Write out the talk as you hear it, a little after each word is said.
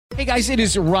Hey guys, it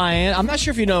is Ryan. I'm not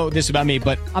sure if you know this about me,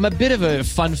 but I'm a bit of a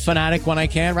fun fanatic when I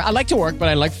can. I like to work, but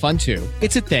I like fun too.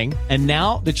 It's a thing. And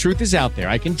now the truth is out there.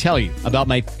 I can tell you about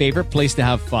my favorite place to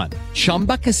have fun.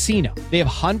 Chumba Casino. They have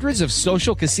hundreds of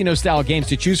social casino style games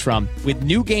to choose from with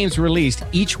new games released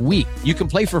each week. You can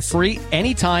play for free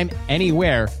anytime,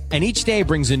 anywhere. And each day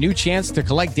brings a new chance to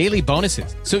collect daily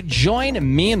bonuses. So join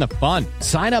me in the fun.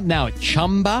 Sign up now at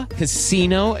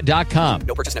ChumbaCasino.com.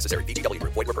 No purchase necessary. VGW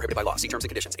Group. Void where prohibited by law. See terms and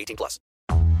conditions. 18+.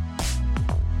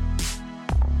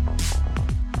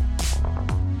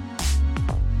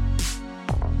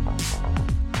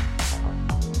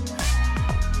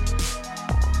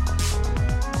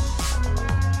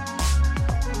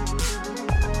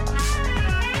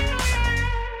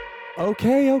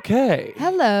 Okay.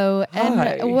 Hello Hi.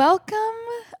 and welcome.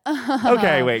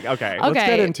 Okay. Let's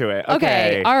get into it.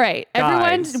 Okay. All right.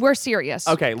 Everyone, Guys. we're serious.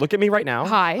 Okay, look at me right now.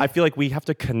 Hi. I feel like we have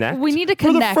to connect. We need to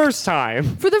connect. For the first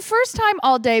time. For the first time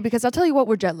all day, because I'll tell you what,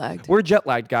 we're jet lagged. We're jet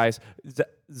lagged, guys.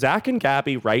 Zach and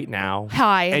Gabby right now.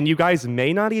 Hi. And you guys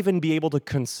may not even be able to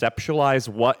conceptualize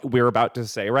what we're about to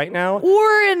say right now.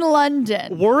 We're in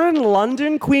London. We're in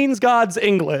London, Queen's God's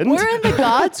England. We're in the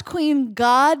God's Queen.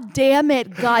 God damn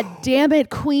it,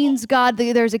 Queen's God.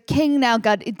 There's a king now.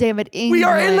 God damn it, England. We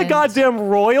are in the goddamn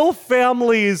royal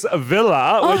family's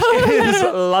villa, which is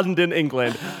London,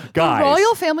 England. Guys. The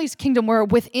royal family's kingdom. We're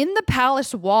within the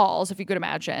palace walls, if you could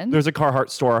imagine. There's a Carhartt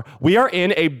store. We are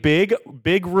in a big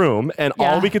room, and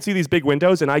all we could see these big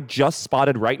windows, and I just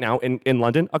spotted right now in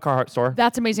London a Carhartt store.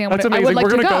 That's amazing. That's amazing. I would like We're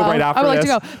to gonna go right after I would like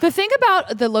this. to go. The thing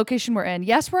about the location we're in,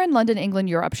 yes, we're in London, England,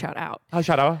 Europe, shout out.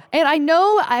 Shout out. And I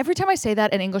know every time I say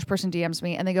that, an English person DMs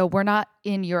me and they go, we're not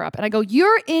in Europe. And I go,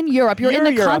 you're in Europe. You're in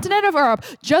the continent of Europe.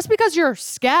 Just because you're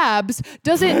scabs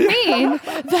doesn't mean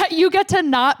that you get to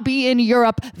not be in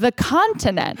Europe, the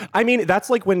continent. I mean,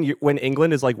 that's like when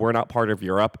England is like, we're not part of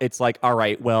Europe. It's like, all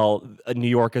right, well, New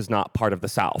York is not part of the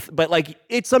South. But like,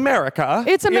 it's America.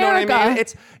 It's America. You know what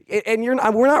I mean?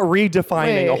 We're not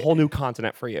redefining a whole new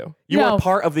continent for you. You are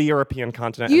part of the European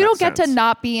continent. You don't get to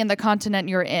not be in the continent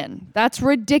you're in. That's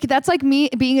ridiculous. That's like me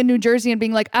being in New Jersey and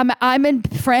being like, I'm in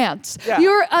France. Yeah.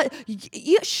 You're,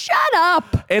 shut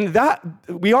up. And that,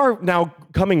 we are now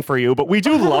coming for you, but we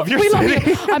do love your city. Love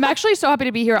you. I'm actually so happy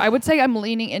to be here. I would say I'm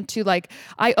leaning into like,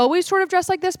 I always sort of dress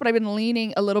like this, but I've been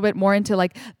leaning a little bit more into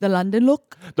like the London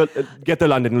look. Get the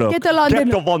London look. Get the London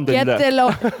look. Get the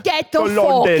look. Get the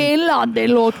fucking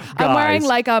London look. Guys.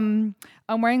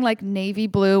 I'm wearing like navy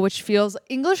blue, which feels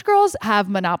English girls have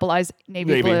monopolized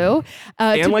navy blue.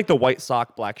 And like the white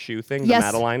sock, black shoe thing, the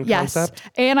Madeline concept.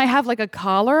 And I have like a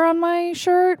collar on my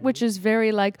shirt, which is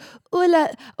very like,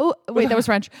 that was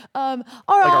French. All right,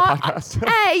 our podcast.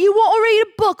 Hey, you want to read a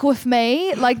book with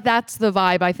me? Like that's the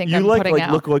vibe I think I'm putting out.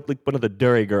 You look like one of the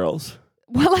Derry girls.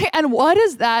 Well, and what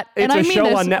is that? It's a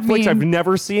show on Netflix I've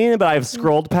never seen, but I've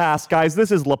scrolled past. Guys, this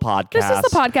is La Podcast. This is the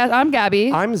podcast. I'm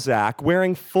Gabby. I'm Zach,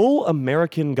 wearing full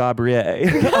American Gabrielle.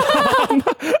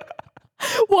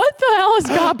 What the hell is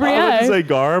Gabrielle? I would say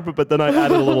garb, but then I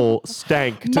added a little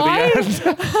stank to the end.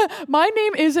 My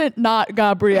name isn't not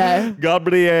Gabrielle.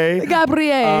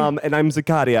 Gabrielle. And I'm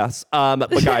Zacharias.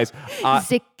 But guys,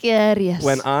 Zacharias.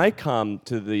 when I come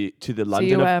to the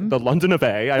London of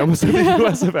A, I almost said the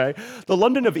US of A, the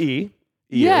London of E.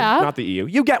 EU, not the EU.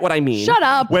 You get what I mean. Shut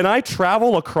up. When I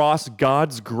travel across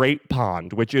God's great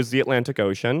pond, which is the Atlantic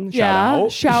Ocean,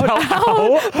 shout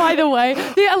out. By the way,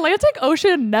 the Atlantic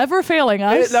Ocean never failing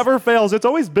us. It never fails. It's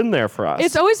always been there for us.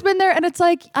 It's always been there, and it's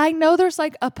like I know there's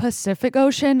like a Pacific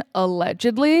Ocean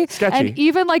allegedly, sketchy, and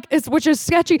even like which is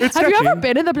sketchy. It's Have sketchy. you ever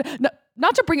been in the?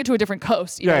 Not to bring it to a different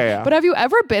coast, yeah. But have you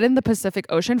ever been in the Pacific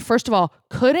Ocean? First of all,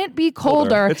 couldn't be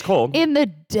colder. It's cold. In the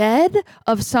dead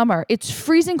of summer. It's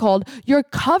freezing cold. You're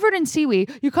covered in seaweed.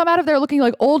 You come out of there looking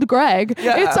like old Greg.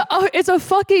 Yeah. It's a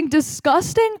fucking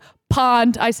disgusting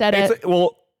pond. I said it.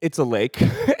 It's a lake.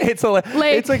 It's a lake.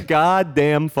 It's a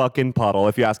goddamn fucking puddle,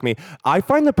 if you ask me. I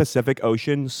find the Pacific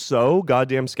Ocean so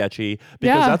goddamn sketchy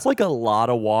because that's like a lot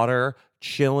of water.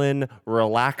 Chilling,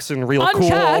 relaxing, real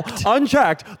Unchecked. cool.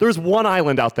 Unchecked. There's one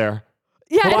island out there.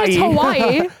 Yeah, and it's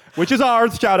Hawaii. Which is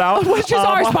ours, shout out. Which is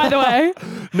ours, by the way.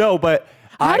 No, but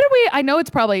I know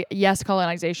it's probably,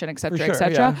 colonization, et cetera, et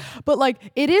cetera. But like,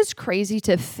 it is crazy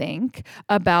to think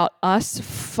about us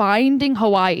finding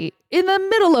Hawaii in the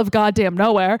middle of goddamn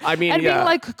nowhere. I mean, and being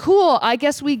like, cool, I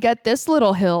guess we get this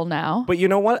little hill now. But you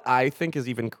know what I think is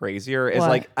even crazier is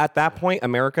like at that point,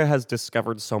 America has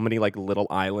discovered so many like little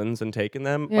islands and taken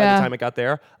them by the time it got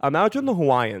there. Imagine the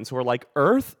Hawaiians who are like,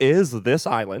 Earth is this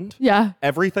island. Yeah.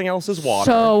 Everything else is water.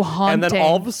 So haunting. And then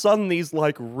all of a sudden these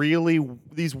like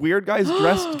these weird guys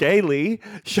dressed gaily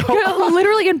show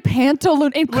literally in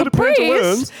pantaloons, in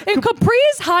capris,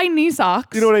 high knee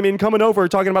socks. You know what I mean? Coming over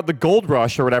talking about the gold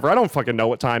rush or whatever. I don't fucking know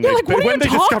what time like, what are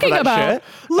you talking about?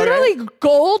 Literally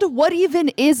gold? What even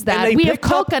is that? We have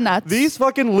coconuts. These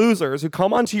fucking losers who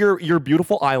come onto your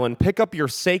beautiful island, pick up your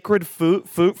sacred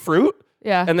fruit.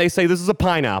 Yeah. And they say, this is a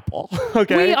pineapple.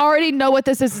 Okay. We already know what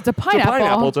this is. It's a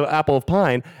pineapple. It's an apple of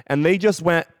pine. And they just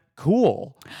went,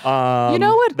 cool. You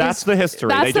know what? That's the history.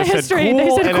 That's they just said cool, they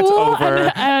said and cool it's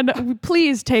over. and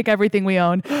please take everything we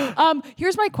own.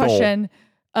 Here's my question.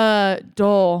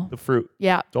 Dole. The fruit.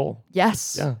 Yeah. Dole.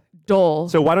 Yes. Yeah. Dole.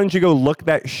 So why don't you go look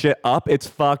that shit up? It's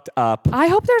fucked up. I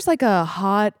hope there's like a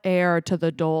hot heir to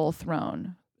the Dole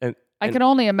throne. I can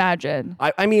only imagine.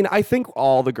 I mean, I think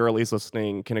all the girlies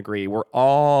listening can agree. We're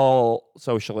all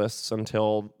socialists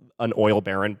until an oil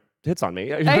baron hits on me.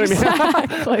 You know Exactly.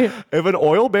 what I mean? If an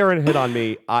oil baron hit on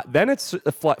me, then it's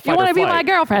a fight You want to be my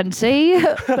girlfriend, see?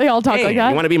 They all talk like that.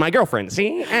 You want to be my girlfriend,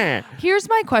 see? Here's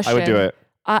my question. I would do it.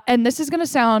 And this is going to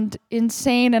sound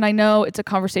insane, and I know it's a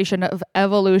conversation of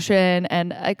evolution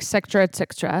and et cetera, et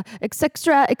cetera, et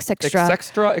cetera, et cetera. Et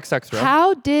cetera, et cetera.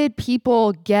 How did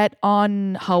people get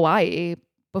on Hawaii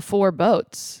before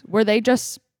boats? Were they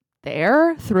just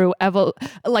there through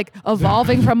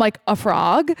evolving from like a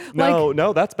frog?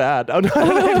 No, that's bad. Oh, no.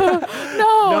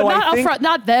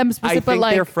 Not them specifically. I think but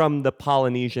they're from the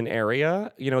Polynesian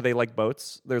area. You know, they like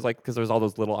boats. There's because there's all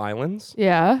those little islands.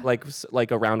 Yeah.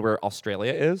 Like around where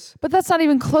Australia is. But that's not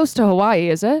even close to Hawaii,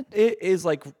 is it? It is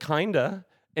like kinda.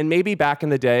 And maybe back in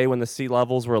the day when the sea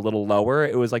levels were a little lower,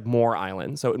 it was like more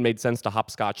islands. So it made sense to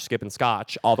hopscotch, skip, and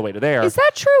scotch all the way to there. Is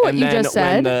that true what you just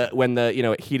said? When the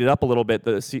it heated up a little bit,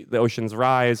 the oceans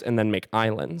rise and then make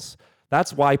islands.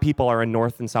 That's why people are in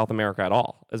North and South America at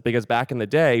all. Is because back in the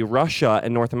day, Russia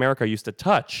and North America used to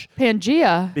touch.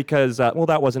 Pangea. Because, that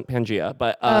wasn't Pangea,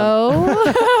 but...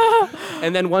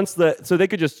 and then so they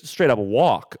could just straight up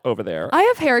walk over there. I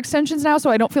have hair extensions now, so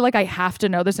I don't feel like I have to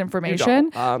know this information.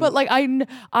 But like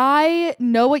I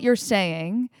know what you're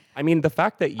saying. I mean, the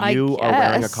fact that you are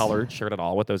wearing a collared shirt at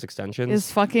all with those extensions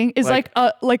is like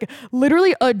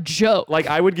literally a joke. Like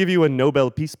I would give you a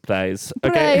Nobel Peace Prize.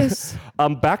 Okay.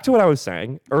 Back to what I was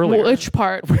saying earlier. Which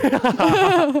part?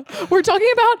 We're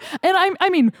talking about, and I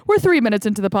mean, we're 3 minutes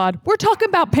into the pod. We're talking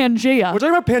about Pangea. We're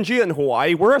talking about Pangea in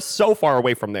Hawaii. We're so far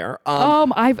away from there.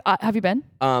 Have you been?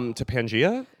 To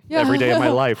Pangea? Yeah. Every day of my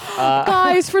life.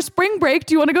 Guys, for spring break,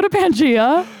 do you want to go to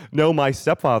Pangea? No, my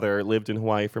stepfather lived in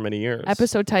Hawaii for many years.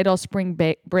 Episode title, Spring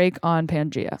Break on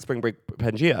Pangea. Spring Break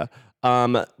Pangea.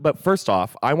 But first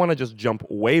off, I want to just jump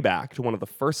way back to one of the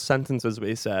first sentences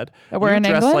we said. We're in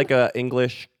dress England? like a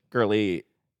English girly.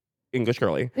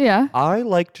 Yeah. I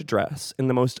like to dress in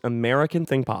the most American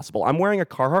thing possible. I'm wearing a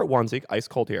Carhartt onesie, ice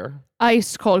cold here.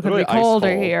 Ice cold, could be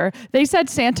colder here. They said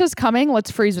Santa's coming, let's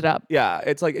freeze it up. Yeah,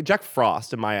 it's like Jack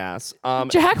Frost in my ass.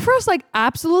 Jack Frost like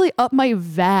absolutely up my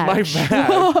vag. My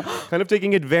vag. Kind of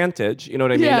taking advantage, you know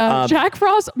what I mean? Yeah, Jack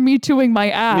Frost me tooing my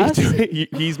ass.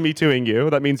 He's me tooing you.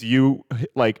 That means you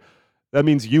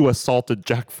assaulted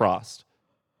Jack Frost.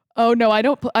 Oh no, I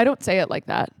don't say it like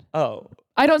that. Oh.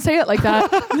 I don't say it like that.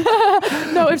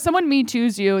 No, if someone me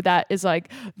toos you, that is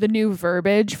like the new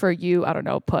verbiage for you, I don't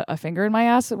know, put a finger in my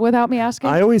ass without me asking.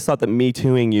 I always thought that me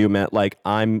tooing you meant like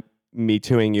I'm me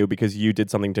tooing you because you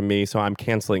did something to me, so I'm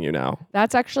canceling you now.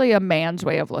 That's actually a man's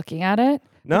way of looking at it.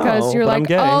 No, because you're like,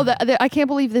 oh, I can't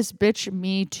believe this bitch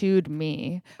me tooed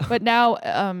me. But now,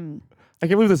 I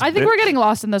can't believe this. I think we're getting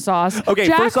lost in the sauce. Okay,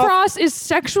 Jack Frost is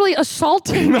sexually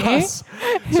assaulting me.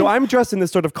 So I'm dressed in this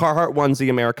sort of Carhartt onesie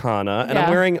Americana, and I'm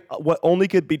wearing what only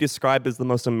could be described as the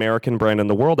most American brand in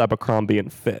the world, Abercrombie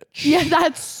and Fitch. Yeah,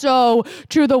 that's so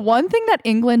true. The one thing that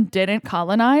England didn't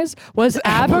colonize was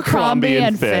Abercrombie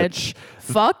and Fitch.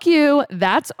 Fuck you.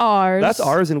 That's ours. That's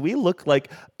ours, and we look like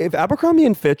if Abercrombie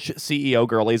and Fitch CEO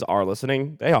girlies are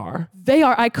listening, they are. They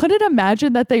are. I couldn't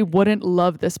imagine that they wouldn't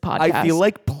love this podcast. I feel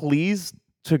like, please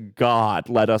to God,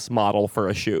 let us model for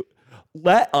a shoot.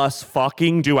 Let us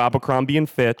fucking do Abercrombie and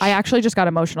Fitch. I actually just got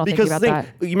emotional thinking about that.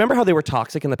 You remember how they were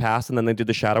toxic in the past and then they did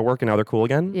the shadow work and now they're cool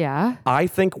again? Yeah. I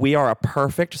think we are a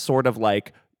perfect sort of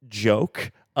like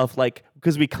joke of like,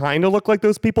 because we kind of look like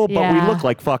those people, but we look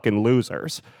like fucking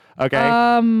losers. Okay.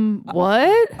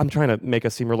 What? I'm trying to make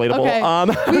us seem relatable. Okay.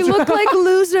 We look like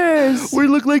losers. We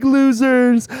look like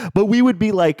losers, but we would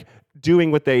be like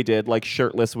doing what they did, like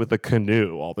shirtless with a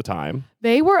canoe all the time.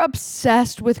 They were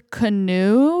obsessed with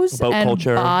canoes Boat and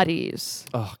culture. bodies.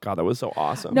 Oh, God, that was so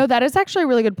awesome. No, that is actually a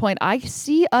really good point. I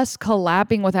see us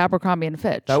collabing with Abercrombie and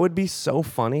Fitch. That would be so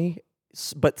funny,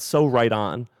 but so right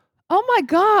on. Oh my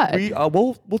God.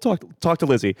 We'll talk to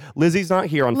Lizzie. Lizzie's not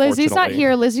here, unfortunately. Lizzie's not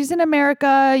here. Lizzie's in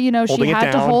America. You know, Holding she it had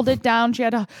to down. hold it down. She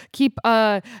had to keep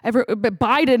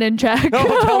Biden in check.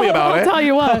 Oh, tell me about it. I'll tell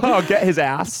you what. Oh, get his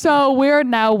ass. So we're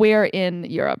in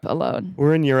Europe alone.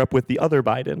 We're in Europe with the otother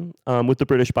Biden, with the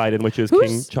British Biden, which is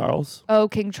King Charles. Oh,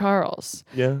 King Charles.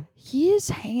 Yeah. His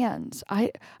hands.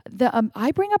 I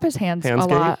bring up his hands a Handsgate?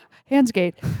 lot.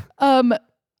 Handsgate.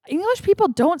 English people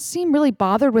don't seem really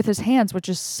bothered with his hands, which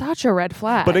is such a red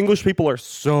flag. But English people are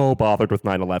so bothered with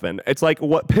 9/11. It's like,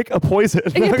 what? Pick a poison.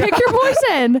 You pick your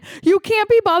poison. You can't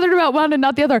be bothered about one and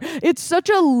not the other. It's such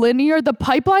a linear. The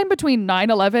pipeline between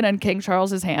 9/11 and King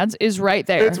Charles's hands is right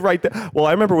there. It's right there. Well,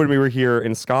 I remember when we were here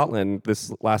in Scotland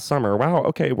this last summer. Wow.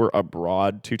 Okay, we're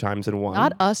abroad 2 times in one.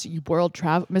 Not us, you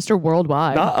Mr.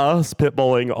 Worldwide. Not us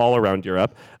pitbulling all around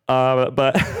Europe.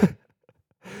 But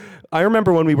I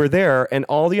remember when we were there and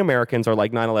all the Americans are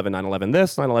like 9/11, 9/11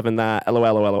 this, 9/11 that,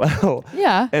 LOL.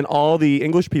 Yeah. And all the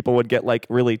English people would get like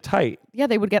really tight. Yeah,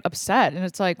 they would get upset. And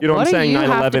it's like, You know what I'm saying?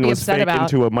 9/11 was upset fake about?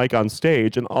 into a mic on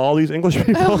stage and all these English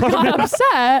people got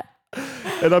upset.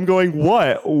 And I'm going,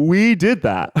 what? We did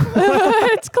that.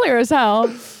 It's clear as hell.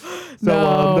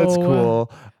 So that's cool.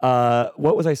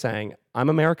 What was I saying? I'm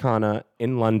Americana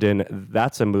in London.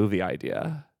 That's a movie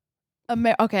idea.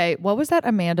 Okay, what was that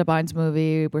Amanda Bynes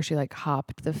movie where she like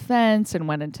hopped the fence and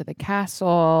went into the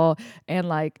castle and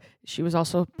like she was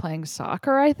also playing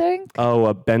soccer, I think?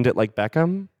 Oh, Bend It Like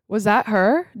Beckham? Was that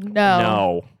her?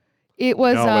 No. It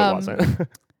was No, it wasn't.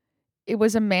 It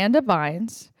was Amanda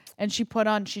Bynes and she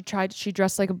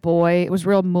dressed like a boy. It was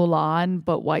real Mulan,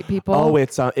 but white people. Oh,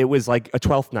 it was like a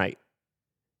 12th Night.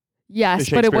 Yes,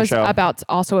 the but it Shakespeare was show.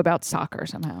 also about soccer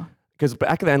somehow. Because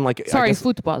back then, like, I Sorry, guess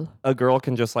football. a girl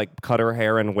can just like cut her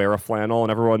hair and wear a flannel,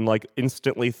 and everyone like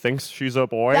instantly thinks she's a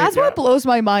boy. That's what blows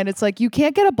my mind. It's like you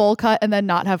can't get a bowl cut and then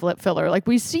not have lip filler. Like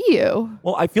we see you.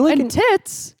 Well, I feel like and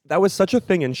tits. That was such a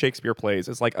thing in Shakespeare plays.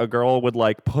 It's like a girl would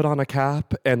like put on a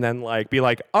cap and then like be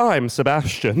like, I'm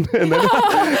Sebastian. And then,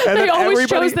 they always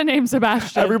chose the name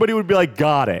Sebastian. Everybody would be like,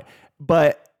 got it.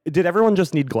 But did everyone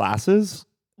just need glasses?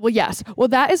 Well, yes. Well,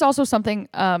 that is also something,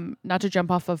 not to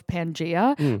jump off of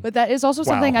Pangea, but that is also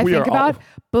something I think about.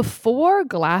 Before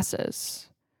glasses,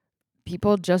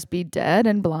 people just be dead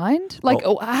and blind? Like,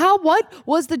 what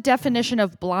was the definition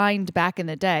of blind back in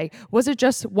the day? Was it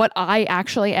just what I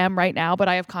actually am right now, but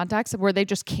I have contacts where they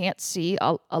just can't see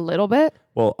a little bit?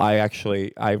 Well, I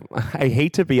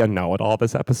hate to be a know-it-all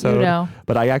this episode, You know.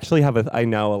 but I actually I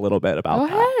know a little bit about Go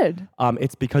that. ahead.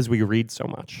 It's because we read so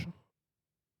much.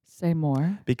 Say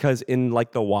more. Because in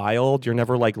like the wild, you're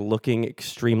never like looking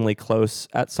extremely close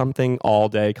at something all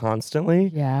day constantly.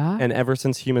 Yeah. And ever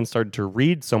since humans started to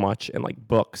read so much in like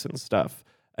books and stuff,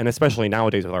 and especially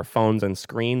nowadays with our phones and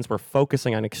screens, we're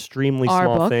focusing on extremely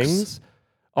small things.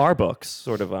 Our books,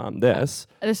 sort of this.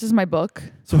 This is my book.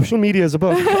 Social media is a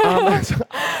book.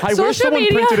 I wish someone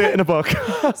printed it in a book.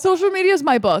 Social media is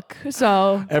my book.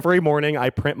 So every morning I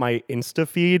print my Insta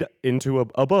feed into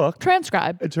a book.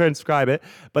 Transcribe it.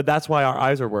 But that's why our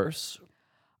eyes are worse.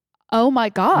 Oh my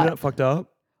God. Isn't that fucked up?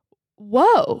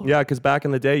 Whoa. Yeah, because back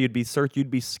in the day, you'd be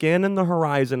scanning the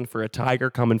horizon for a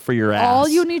tiger coming for your ass. All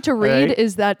you need to read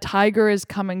is that tiger is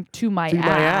coming to my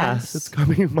ass. It's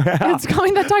coming in my ass.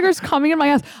 That tiger's coming in my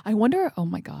ass. I wonder, oh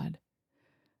my God.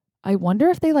 I wonder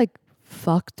if they like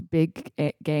fucked big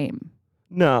game.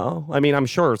 No. I mean, I'm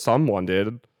sure someone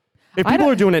did. If people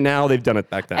are doing it now, they've done it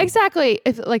back then. Exactly.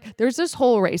 If like there's this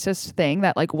whole racist thing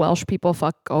that like Welsh people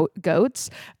fuck goats,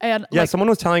 and yeah, like, someone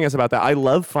was telling us about that. I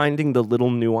love finding the little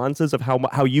nuances of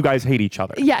how you guys hate each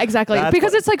other. Yeah, exactly.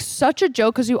 Because it's like such a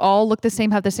joke because you all look the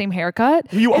same, have the same haircut.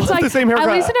 You all have the same haircut.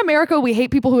 At least in America, we hate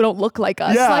people who don't look like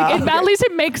us. Yeah. Like at least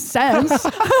it makes sense.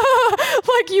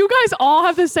 Like you guys all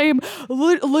have the same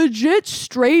legit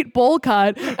straight bowl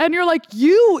cut, and you're like,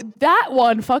 that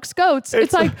one fucks goats.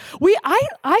 It's like I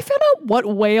found out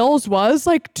what Wales was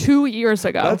like 2 years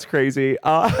ago. That's crazy.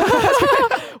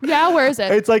 Yeah, where is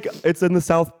it? It's in the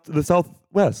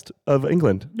southwest of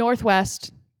England.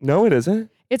 Northwest. No, it isn't.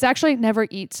 It's actually never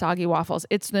eat soggy waffles.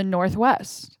 It's the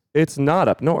Northwest. It's not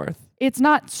up north. It's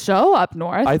not so up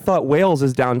north. I thought Wales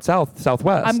is down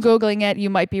southwest. I'm Googling it.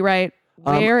 You might be right.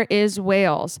 Where is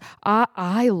Wales?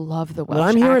 I love the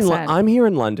Welsh accent. I'm here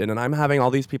in London, and I'm having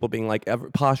all these people being like,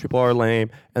 posh people are lame,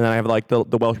 and then I have like the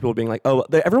Welsh people being like, oh,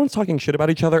 everyone's talking shit about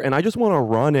each other, and I just want to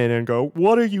run in and go,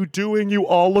 what are you doing? You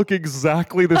all look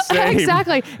exactly the same.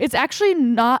 Exactly. It's actually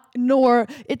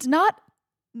it's not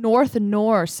north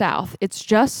nor south. It's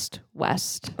just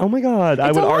west. Oh my God.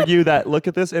 I would argue that, look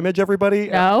at this image, everybody.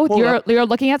 No, you're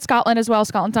looking at Scotland as well.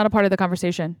 Scotland's not a part of the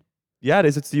conversation. Yeah, it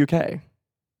is. It's the UK.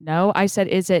 No, I said,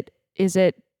 is it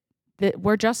that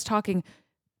we're just talking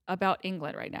about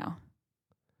England right now?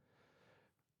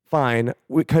 Fine.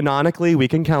 Canonically, we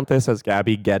can count this as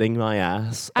Gabby getting my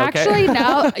ass. Okay? Actually,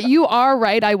 now you are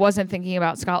right. I wasn't thinking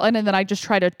about Scotland. And then I just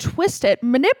try to twist it,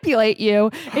 manipulate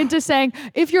you into saying,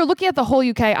 if you're looking at the whole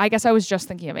UK, I guess I was just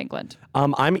thinking of England.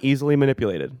 I'm easily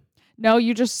manipulated. No,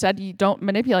 you just said you don't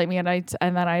manipulate me. And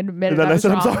then I admitted I was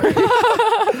wrong. I'm sorry.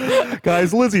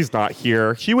 Guys, Lizzie's not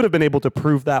here. She would have been able to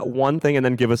prove that one thing and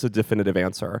then give us a definitive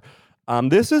answer.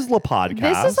 This is the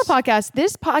podcast.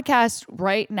 This podcast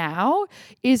right now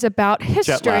is about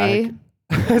history.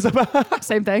 It's about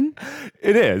same thing.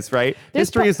 It is, right?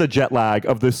 History is the jet lag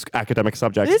of this academic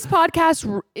subject. This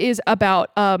podcast is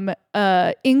about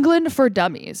England for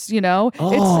dummies, you know?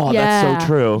 That's so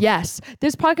true. Yes.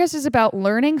 This podcast is about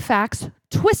learning facts,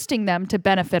 twisting them to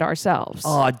benefit ourselves.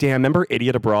 Oh, damn. Remember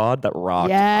Idiot Abroad? That rocked.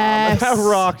 Yes. That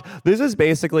rocked. This is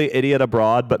basically Idiot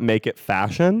Abroad, but make it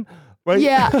fashion. Right?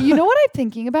 Yeah. You know what I'm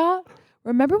thinking about?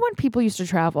 Remember when people used to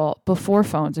travel before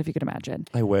phones, if you could imagine?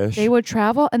 I wish. They would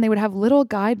travel and they would have little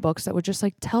guidebooks that would just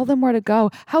like tell them where to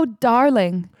go. How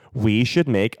darling. We should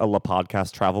make a La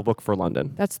Podcast travel book for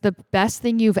London. That's the best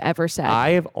thing you've ever said.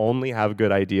 I only have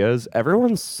good ideas.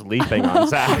 Everyone's sleeping on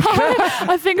Zach.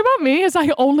 The thing about me is I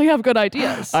only have good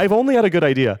ideas. I've only had a good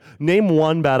idea. Name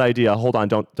one bad idea. Hold on.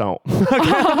 Don't.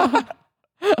 Okay.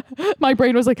 My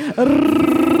brain was like...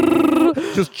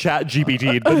 Just chat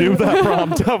GPT to do that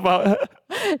prompt about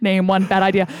name one bad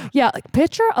idea. Yeah, like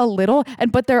picture a little,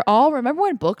 but they're all, remember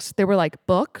when they were like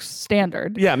books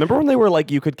standard? Yeah, remember when they were like,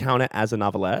 you could count it as a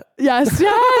novelette? Yes.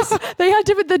 They had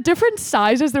the different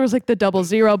sizes. There was like the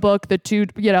 00 book, the 2,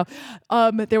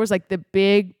 there was like the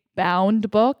big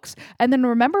bound books. And then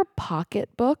remember pocket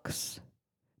books?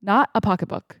 Not a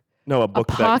pocketbook. No, a book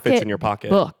that fits in your pocket.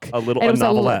 Book. A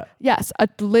novelette. Yes, a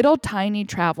little tiny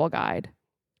travel guide.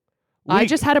 I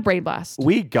just had a brain blast.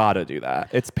 We gotta do that.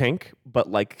 It's pink, but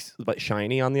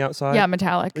shiny on the outside. Yeah,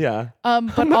 metallic. Yeah. But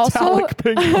metallic also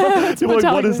pink. You're like,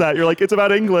 what is that? You're like, it's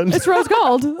about England. It's rose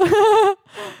gold.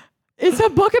 It's a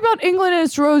book about England and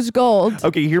it's rose gold.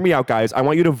 Okay, hear me out, guys. I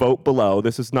want you to vote below.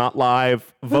 This is not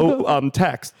live. Vote.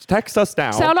 Text us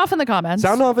now. Sound off in the comments.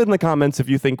 Sound off in the comments if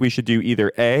you think we should do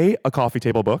either A, a coffee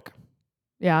table book.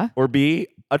 Yeah. Or B,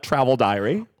 a travel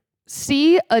diary.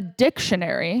 C, a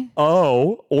dictionary.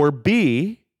 O, or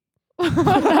B. Lizzie.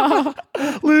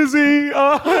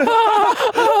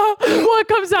 What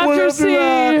comes after C?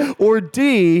 That? Or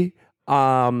D,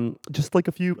 just like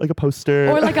a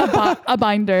poster. Or like a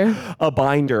binder. A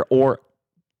binder or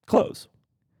clothes.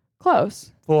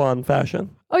 Close. Full on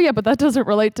fashion. Oh yeah, but that doesn't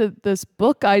relate to this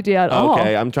book idea at all.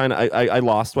 Okay, I'm trying to. I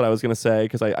lost what I was gonna say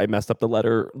because I messed up the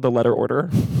letter order.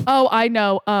 Oh, I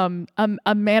know.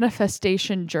 A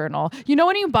manifestation journal. You know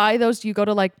when you buy those, you go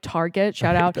to like Target.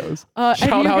 Shout out. Those.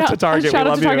 Shout out to Target. Shout we out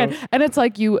love to Target. You. And it's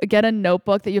like you get a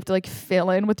notebook that you have to like fill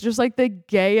in with just like the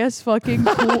gayest fucking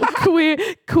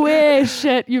queer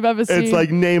shit you've ever seen. It's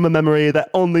like name a memory that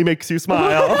only makes you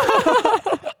smile.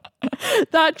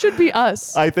 That should be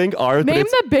us. I think ours. Name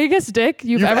the biggest dick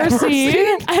you've ever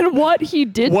seen and what he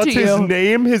did What's to you. What's his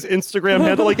name? His Instagram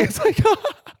handle? Like it's like.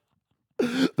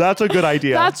 That's a good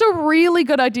idea. That's a really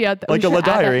good idea. Like a La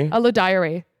Diary. A La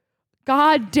Diary.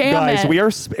 God damn it.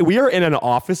 Guys, we are in an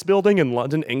office building in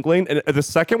London, England, and the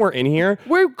second we're in here,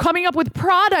 we're coming up with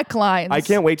product lines. I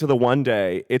can't wait till the one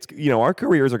day it's our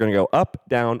careers are going to go up,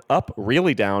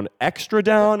 really down, extra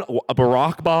down,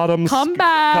 rock bottom, come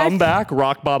back,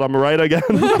 rock bottom, right again.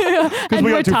 Because we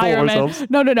got too full of ourselves.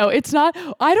 No, it's not.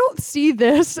 I don't see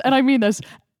this, and I mean this,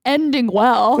 ending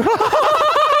well.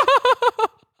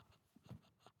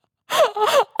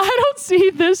 I don't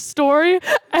see this story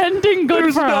ending good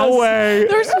There's for us. No way.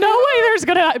 There's no way there's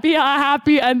going to be a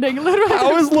happy ending. Literally.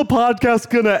 How is the podcast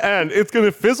going to end? It's going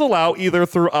to fizzle out either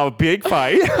through a big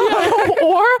fight.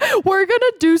 Or we're going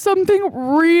to do something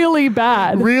really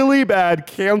bad. Really bad,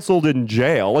 canceled in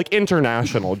jail, like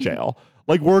international jail.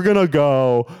 Like we're going to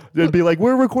go and be like,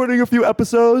 we're recording a few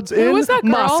episodes in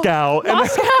Moscow.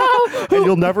 Moscow. And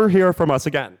you'll never hear from us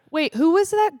again. Wait, who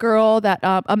was that girl that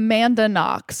Amanda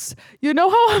Knox? You know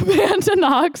how Amanda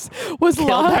Knox was killed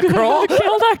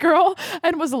that girl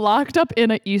and was locked up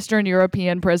in an Eastern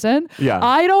European prison? Yeah.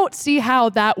 I don't see how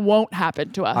that won't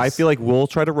happen to us. I feel like we'll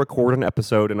try to record an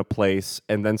episode in a place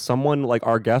and then someone like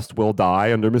our guest will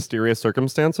die under mysterious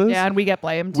circumstances. Yeah, and we get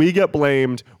blamed. We get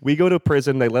blamed. We go to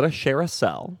prison. They let us share a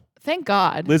cell. Thank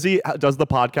God. Lizzie does the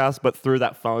podcast, but through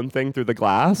that phone thing, through the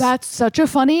glass. That's such a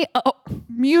funny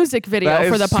music video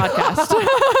for the podcast. I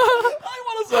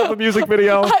want to set up a music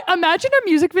video. Imagine a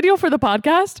music video for the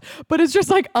podcast, but it's just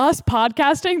like us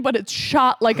podcasting, but it's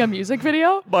shot like a music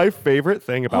video. My favorite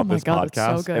thing about this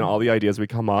podcast and all the ideas we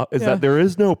come up is that there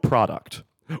is no product.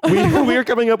 We are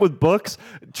coming up with books,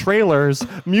 trailers,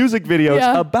 music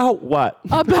videos about what?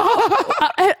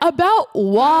 About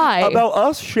why? About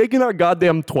us shaking our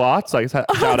goddamn twats.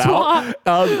 Shout out.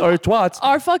 Our twats.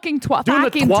 Our fucking twat. Doing the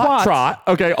twat trot.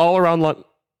 Okay, all around London.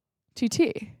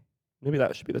 TT. Maybe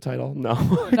that should be the title. No.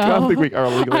 I don't think we are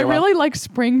legally allowed. Really like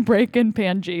Spring Break in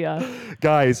Pangea.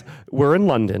 Guys, we're in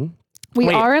London. We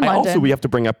are in London. Also, we have to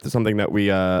bring up something that we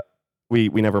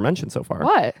never mentioned so far.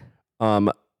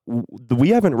 What? We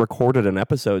haven't recorded an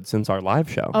episode since our live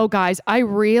show. Oh, guys, I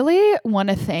really want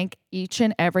to thank each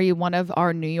and every one of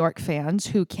our New York fans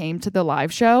who came to the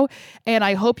live show. And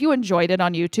I hope you enjoyed it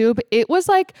on YouTube. It was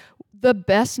like the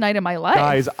best night of my life.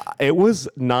 Guys, it was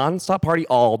nonstop party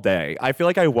all day. I feel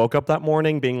like I woke up that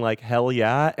morning being like, hell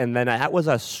yeah. And then that was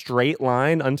a straight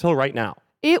line until right now.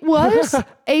 It was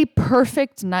a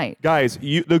perfect night. Guys,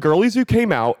 the girlies who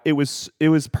came out, it was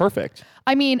perfect.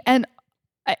 I mean, and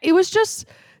it was just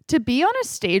to be on a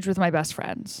stage with my best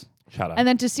friends. Shout out. And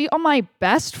then to see all my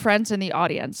best friends in the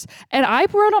audience. And I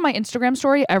wrote on my Instagram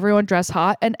story, everyone dressed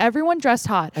hot, and everyone dressed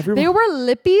hot. They were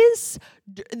lippies.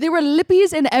 There were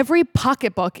lippies in every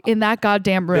pocketbook in that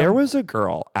goddamn room. There was a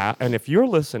girl, and if you're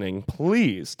listening,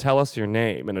 please tell us your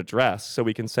name and address so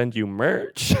we can send you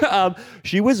merch.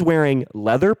 She was wearing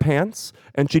leather pants,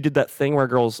 and she did that thing where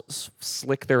girls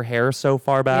slick their hair so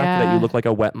far back that you look like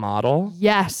a wet model.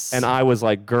 Yes. And I was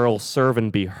like, girl, serve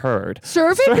and be heard.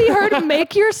 Serve and be heard.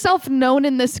 Make yourself known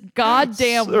in this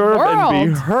goddamn world. Serve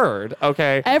and be heard,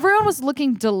 okay? Everyone was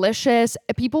looking delicious.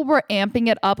 People were amping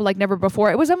it up like never before.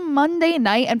 It was a Monday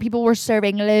night and people were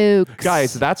serving Luke's.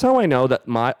 Guys, that's how I know that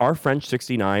our French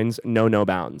 69s know no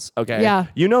bounds, okay? Yeah.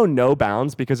 You know no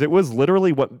bounds because it was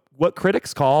literally what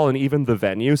critics call, and even the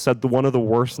venue said, one of the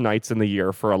worst nights in the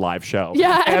year for a live show.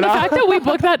 Yeah, and the fact that we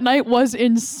booked that night was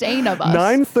insane of us.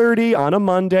 9:30 on a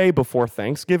Monday before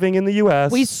Thanksgiving in the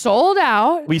U.S. We sold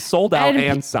out.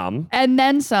 And some. And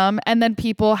then some. And then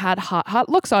people had hot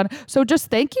looks on. So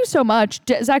just thank you so much.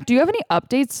 Zach, do you have any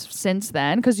updates since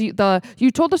then? Because you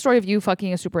told the story of you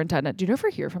fucking a superintendent. Do you ever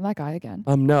hear from that guy again?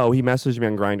 No, he messaged me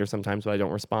on Grindr sometimes, but I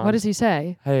don't respond. What does he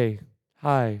say? Hey,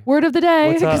 hi. Word of the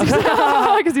day. What's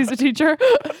up? Because he's a teacher.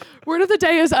 Word of the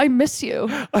day is I miss you.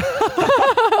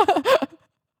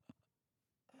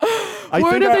 I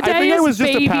think I was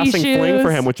just a passing fling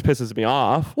for him, which pisses me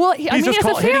off. Well, he's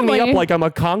just hitting me up like I'm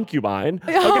a concubine.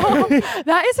 Okay.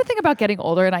 That is the thing about getting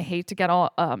older, and I hate to get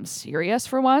all serious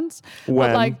for once.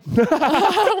 When?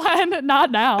 When?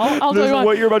 Not now. I'll tell you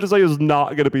what you're about to say is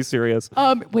not going to be serious.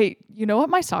 Wait, you know what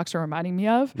my socks are reminding me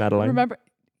of? Madeline.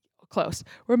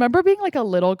 Remember being like a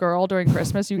little girl during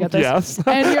Christmas? You get this? Yes.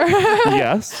 And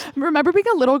yes. Remember being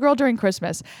a little girl during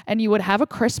Christmas and you would have a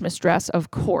Christmas dress,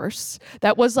 of course,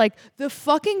 that was like the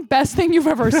fucking best thing you've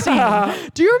ever seen.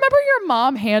 Do you remember your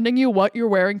mom handing you what you're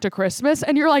wearing to Christmas?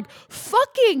 And you're like,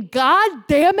 fucking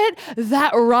goddamn it,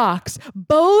 that rocks.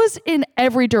 Bows in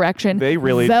every direction. They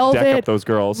really velvet, deck up those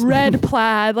girls. Red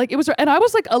plaid. Like it was, and I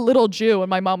was like a little Jew and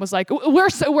my mom was like,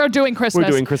 we're doing Christmas.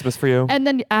 We're doing Christmas for you. And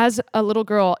then as a little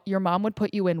girl, your mom would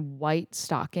put you in white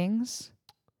stockings.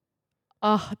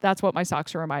 That's what my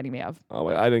socks are reminding me of. Oh,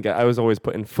 wait, I was always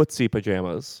put in footsie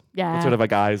pajamas. Yeah. That's sort of a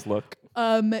guy's look.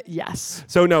 Yes.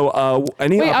 So no,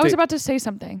 I was about to say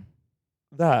something.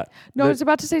 I was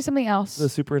about to say something else. The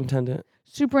superintendent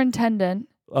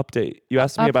update. You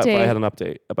asked me about if I had an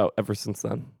update about ever since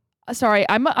then. Sorry,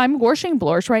 I'm washing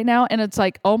blush right now, and it's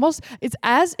like it's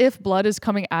as if blood is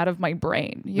coming out of my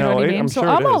brain. You know what I mean? So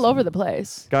I'm all over the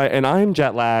place. Guy, and I'm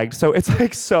jet lagged, so it's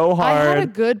like so hard. I had a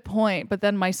good point, but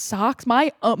then my socks,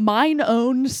 mine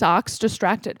own socks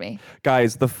distracted me.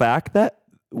 Guys, the fact that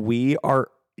you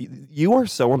are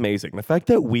so amazing. The fact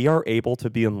that we are able to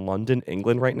be in London,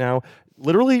 England right now,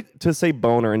 literally to say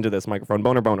boner into this microphone.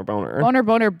 Boner. Boner,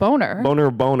 boner, boner.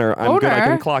 Boner. I'm good. I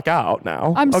can clock out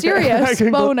now. I'm serious.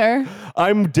 Boner.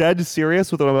 I'm dead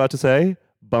serious with what I'm about to say.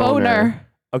 Boner.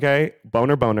 Okay?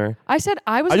 Boner. I said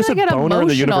I was going to get boner emotional. in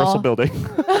the Universal Building.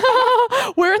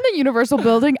 We're in the Universal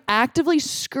building actively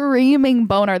screaming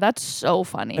boner. That's so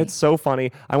funny. It's so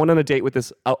funny. I went on a date with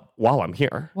this while I'm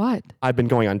here. What? I've been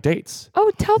going on dates.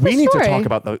 Oh, tell the story. We need to talk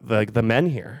about the men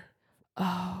here.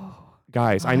 Oh.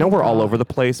 Guys, I know we're all over the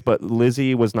place, but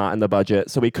Lizzie was not in the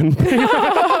budget, so we couldn't pay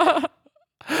her.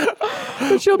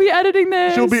 She'll be editing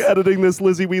this. She'll be editing this,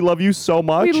 Lizzie. We love you so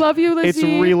much. We love you, Lizzie. It's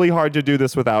really hard to do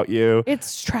this without you.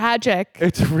 It's tragic.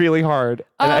 It's really hard.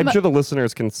 And I'm sure the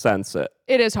listeners can sense it.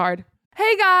 It is hard.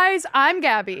 Hey guys, I'm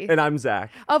Gabby. And I'm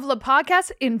Zach. Of La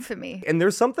Podcast Infamy. And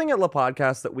there's something at La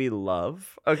Podcast that we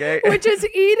love, okay? Which is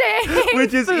eating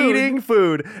Which is eating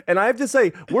food. And I have to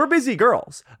say, we're busy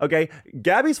girls, okay?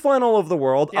 Gabby's flying all over the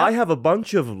world. Yep. I have a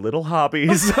bunch of little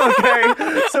hobbies,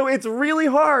 okay? So it's really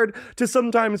hard to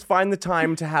sometimes find the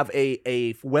time to have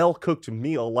a well-cooked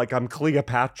meal like I'm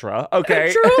Cleopatra,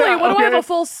 okay? Truly, what do I have, a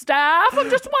full staff? I'm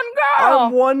just one girl.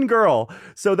 I'm one girl.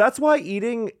 So that's why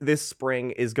eating this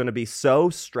spring is going to be so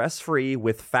stress-free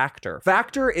with Factor.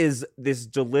 Factor is this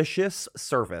delicious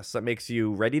service that makes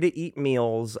you ready to eat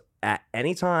meals at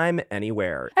any time,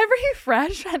 anywhere. Every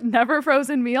fresh, never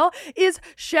frozen meal is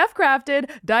chef-crafted,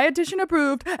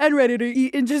 dietitian-approved, and ready to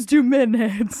eat in just 2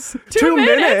 minutes. 2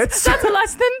 minutes? That's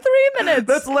less than 3 minutes.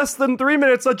 That's less than 3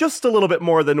 minutes. So just a little bit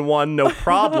more than one, no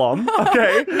problem.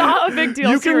 Okay? Not a big deal,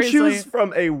 You can seriously. choose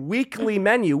from a weekly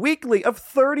menu, weekly of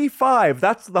 35.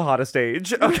 That's the hottest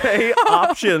age, okay?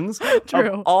 Options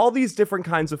True. of all these different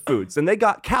kinds of foods. And they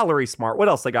got Calorie Smart. What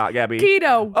else they got, Gabby?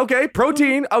 Keto. Okay,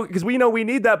 protein. Oh, because we know we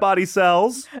need that body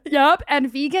cells. Yep,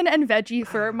 and vegan and veggie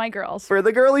for my girls. For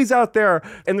the girlies out there.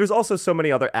 And there's also so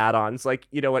many other add-ons. Like,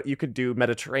 you know what? You could do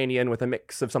Mediterranean with a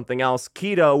mix of something else.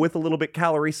 Keto with a little bit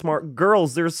Calorie Smart.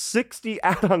 Girls, there's 60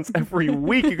 add-ons every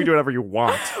week. You can do whatever you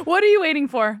want. What are you waiting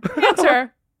for?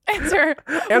 Answer. Answer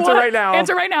right now.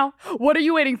 Answer right now. What are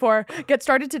you waiting for? Get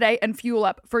started today and fuel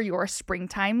up for your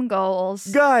springtime goals.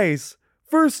 Guys,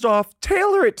 first off,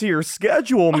 tailor it to your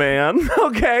schedule, man.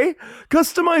 Okay?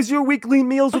 Customize your weekly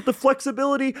meals with the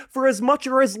flexibility for as much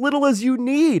or as little as you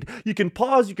need. You can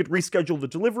pause, you could reschedule the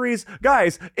deliveries.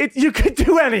 Guys, you could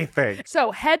do anything.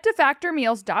 So head to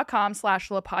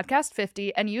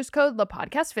factormeals.com/LaPodcast50 and use code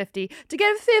LaPodcast50 to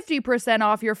get 50%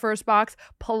 off your first box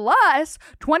plus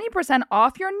 20%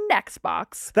 off your next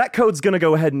box. That code's going to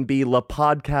go ahead and be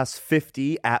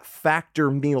LaPodcast50 at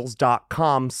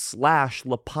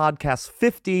factormeals.com/LaPodcast50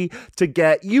 to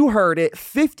get, you heard it,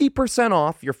 50%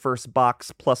 off your first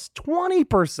box plus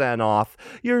 20% off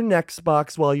your next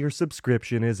box while your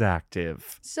subscription is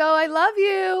active. So I love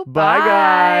you. Bye,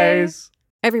 guys.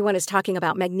 Everyone is talking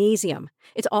about magnesium.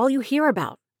 It's all you hear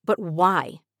about. But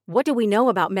why? What do we know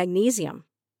about magnesium?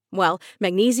 Well,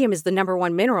 magnesium is the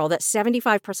 #1 mineral that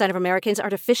 75% of Americans are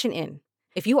deficient in.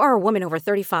 If you are a woman over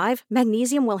 35,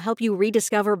 magnesium will help you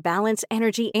rediscover balance,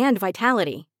 energy, and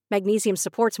vitality. Magnesium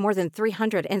supports more than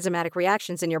 300 enzymatic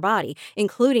reactions in your body,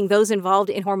 including those involved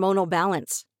in hormonal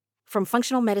balance. From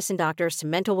functional medicine doctors to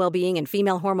mental well-being and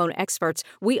female hormone experts,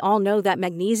 we all know that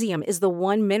magnesium is the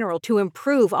one mineral to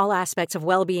improve all aspects of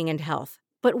well-being and health.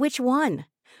 But which one?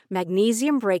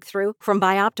 Magnesium Breakthrough from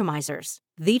Bioptimizers,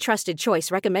 the trusted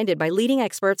choice recommended by leading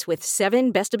experts with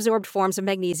 7 best-absorbed forms of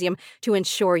magnesium to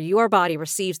ensure your body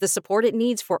receives the support it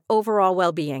needs for overall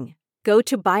well-being. Go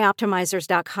to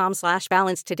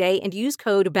bioptimizers.com/balance today and use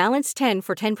code BALANCE10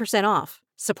 for 10% off.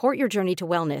 Support your journey to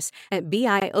wellness at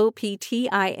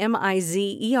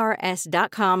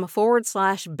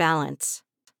bioptimizers.com/balance.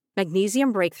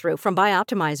 Magnesium Breakthrough from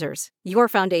Bioptimizers, your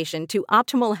foundation to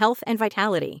optimal health and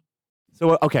vitality.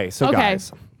 So,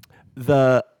 guys,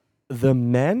 the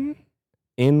men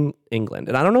in England,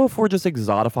 and I don't know if we're just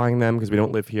exotifying them because we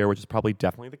don't live here, which is probably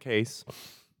definitely the case.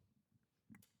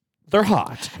 They're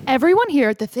hot. Everyone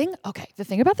here, the thing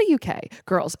about the UK,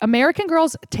 girls, American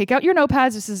girls, take out your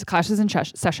notepads. This is classes in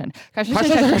session. Classes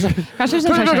in session.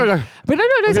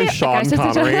 Sean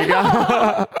Connery.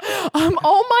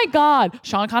 Oh my God.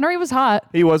 Sean Connery was hot.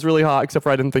 He was really hot, except for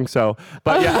I didn't think so.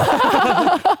 But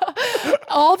yeah.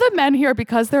 All the men here,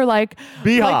 because they're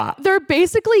hot. They're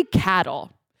basically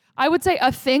cattle. I would say a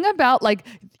thing about like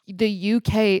the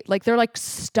UK, like they're like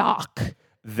stock.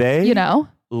 They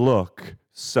look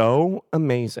so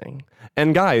amazing.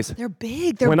 And guys, they're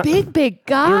big. They're big guys. They're big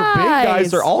guys.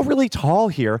 They're all really tall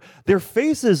here. Their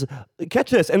faces,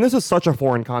 catch this, and this is such a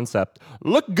foreign concept,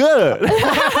 look good.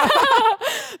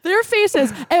 Their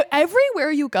faces,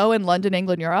 everywhere you go in London,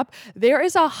 England, Europe, there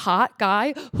is a hot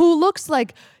guy who looks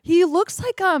like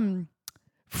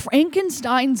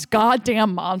Frankenstein's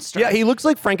goddamn monster. Yeah, he looks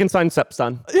like Frankenstein's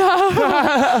stepson.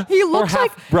 Yeah. He looks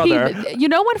like brother. you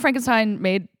know when Frankenstein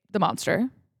made the monster?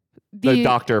 The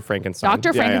Dr. Frankenstein.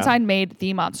 Dr. Frankenstein made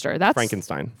the monster. That's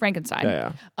Frankenstein.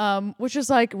 Yeah. Which is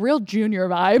like real Junior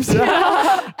vibes.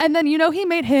 And then, he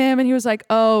made him and he was like,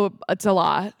 oh, it's a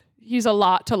lot. He's a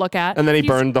lot to look at. And then he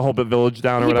burned the whole village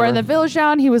down or whatever. He burned the village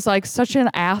down. He was like such an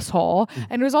asshole.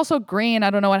 And it was also green. I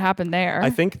don't know what happened there. I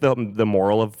think the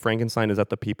moral of Frankenstein is that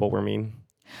the people were mean.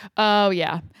 Oh,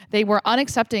 yeah. They were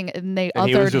unaccepting and they othered him.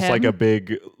 He was just like a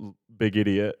big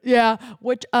idiot. Yeah.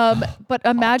 Which, but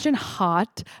imagine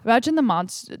the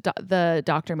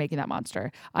doctor making that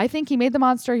monster. I think he made the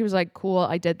monster. He was like, cool,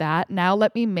 I did that. Now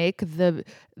let me make the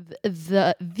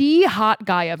hot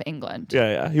guy of England.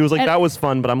 Yeah. He was like, that was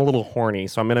fun, but I'm a little horny,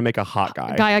 so I'm going to make a hot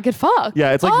guy. Guy I could fuck.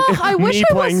 Yeah, it's like I wish me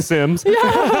playing Sims. Yeah.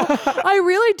 I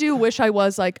really do wish I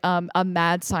was like a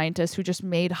mad scientist who just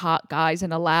made hot guys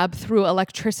in a lab through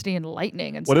electricity and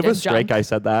lightning. And what if a straight guy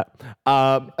said that?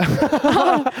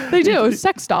 They do.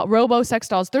 Sex doll. Robo sex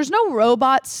dolls. There's no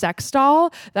robot sex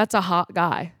doll that's a hot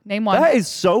guy. Name one. That is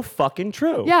so fucking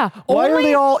true. Yeah. Why are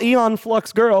they all Eon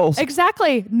Flux girls?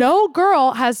 Exactly. No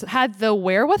girl has had the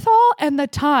wherewithal and the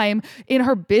time in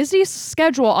her busy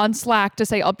schedule on Slack to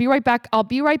say, I'll be right back. I'll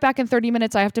be right back in 30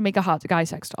 minutes. I have to make a hot guy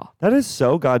sex doll. That is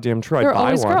so goddamn true. They're I'd buy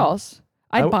always one. girls.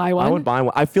 I'd buy one. I would buy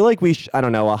one. I feel like I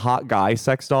don't know, a hot guy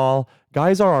sex doll.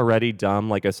 Guys are already dumb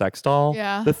like a sex doll.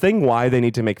 Yeah. The thing why they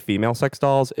need to make female sex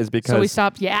dolls is because... So we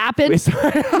stopped yapping?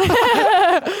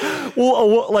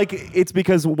 Well, like, it's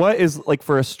because what is, like,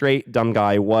 for a straight dumb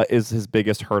guy, what is his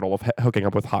biggest hurdle of hooking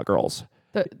up with hot girls?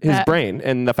 His brain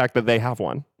and the fact that they have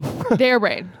one. Their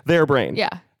brain. Their brain. Yeah.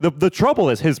 The trouble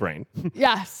is his brain.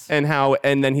 Yes. And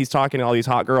then he's talking to all these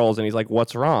hot girls and he's like,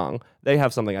 what's wrong? They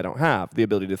have something I don't have, the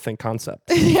ability to think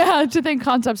concepts. Yeah, to think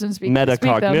concepts and speak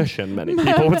Metacognition, many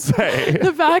people would say.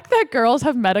 The fact that girls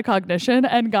have metacognition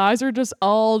and guys are just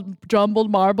all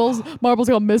jumbled marbles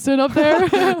go missing up there.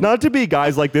 Not to be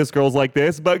guys like this, girls like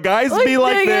this, but guys be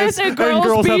like this and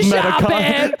girls have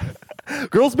metacognition.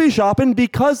 Girls be shopping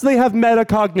because they have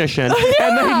metacognition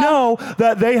and they know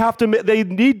that they have to. They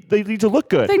need to look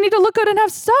good. They need to look good and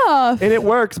have stuff. And it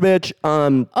works, bitch.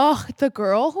 The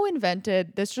girl who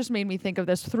invented this just made me think of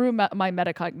this through my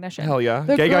metacognition. Hell yeah,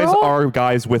 gay guys are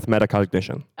guys with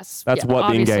metacognition. That's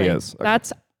what being gay is. Okay.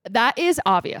 That is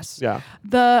obvious. Yeah.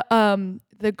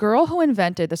 The girl who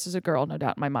invented this is a girl, no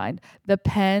doubt in my mind. The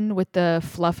pen with the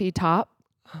fluffy top.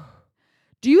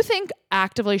 Do you think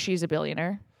actively she's a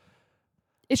billionaire?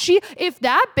 If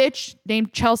that bitch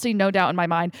named Chelsea, no doubt in my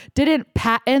mind, didn't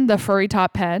patent the furry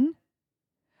top pen,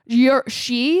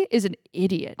 she is an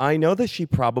idiot. I know that she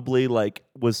probably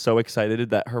was so excited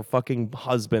that her fucking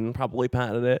husband probably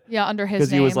patented it. Yeah, under his name.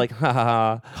 Because he was like, ha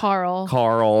ha ha.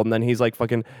 Carl. And then he's like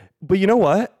fucking, but you know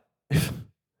what?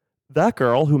 That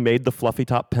girl who made the fluffy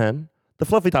top pen,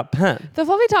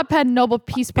 Nobel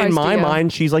Peace Prize. In my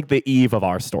mind, she's like the Eve of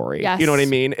our story. Yes. You know what I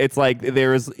mean? It's like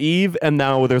there's Eve and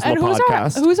now there's the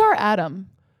podcast. Who's our Adam?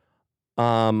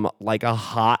 Like a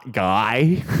hot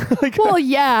guy. Well,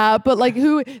 yeah, but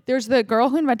who? There's the girl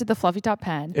who invented the fluffy top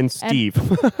pen. And Steve.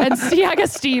 I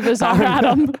guess Steve is our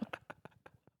Adam.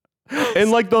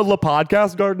 And the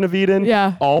podcast Garden of Eden.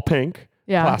 Yeah. All pink.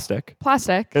 Yeah. Plastic.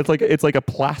 It's like a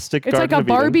plastic. It's like a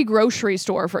Barbie grocery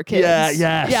store for kids. Yeah.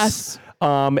 Yes. Yes.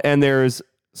 And there's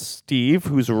Steve,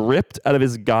 who's ripped out of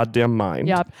his goddamn mind.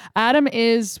 Yep. Adam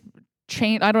is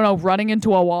running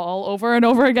into a wall over and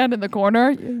over again in the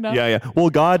corner. You know? Yeah. Well,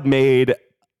 God made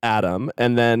Adam,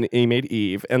 and then he made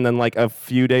Eve, and then a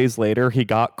few days later, he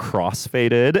got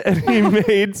crossfaded, and he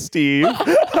made Steve.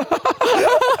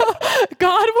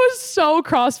 God was so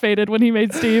crossfaded when he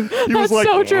made Steve. That's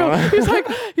so true.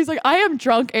 He's like, I am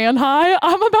drunk and high.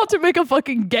 I'm about to make a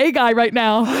fucking gay guy right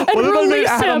now and what if release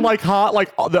I made Adam him.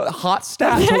 The hot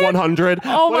stat to 100?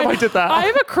 What if I did that? I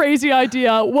have a crazy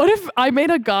idea. What if I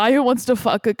made a guy who wants to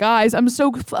fuck guys? I'm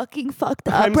so fucking fucked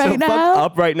up I'm right so now. fucked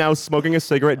up right now, smoking a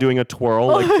cigarette, doing a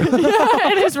twirl,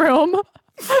 in his room.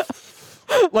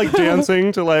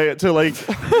 Dancing to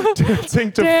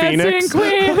dancing to Dancing Phoenix.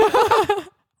 Queen.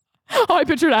 Oh, I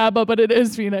pictured ABBA, but it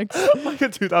is Phoenix. In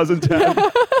 2010.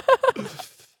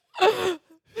 I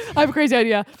have a crazy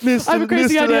idea. Mr. I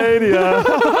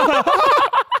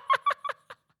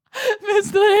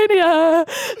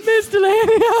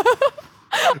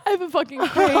have a fucking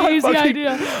crazy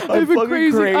idea. I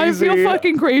feel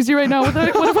fucking crazy right now. What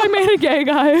if I made a gay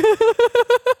guy?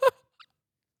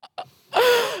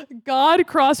 God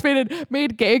crossfaded,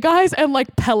 made gay guys and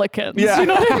pelicans. Yeah. You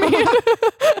know what I mean?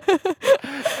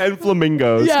 And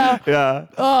flamingos. Yeah.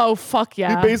 Oh, fuck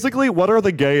yeah. Basically, what are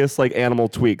the gayest animal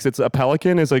tweaks? It's a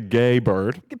pelican is a gay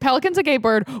bird. Pelican's a gay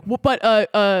bird, but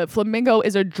a flamingo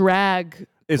is a drag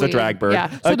is a drag bird. Yeah.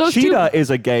 So a cheetah is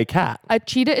a gay cat. A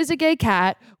cheetah is a gay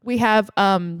cat. We have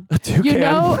a toucan. You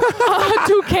know, a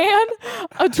toucan.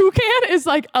 A toucan is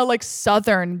like a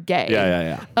southern gay.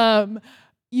 Yeah.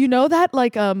 You know that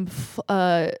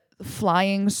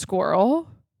flying squirrel?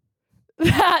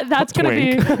 That's gonna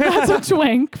be a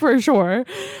twink for sure.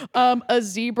 A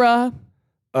zebra.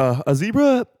 A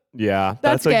zebra. Yeah,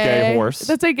 that's a gay horse.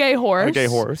 That's a gay horse. A gay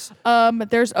horse.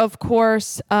 There's of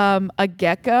course a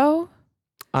gecko.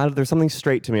 There's something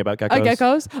straight to me about geckos.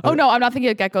 Geckos? Oh no, I'm not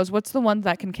thinking of geckos. What's the one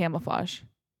that can camouflage?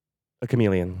 A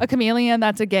chameleon. A chameleon.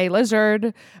 That's a gay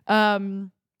lizard.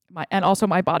 And also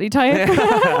my body type.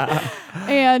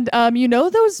 And you know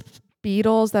those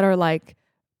beetles that are like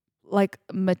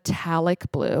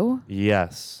metallic blue?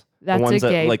 Yes. That's the ones a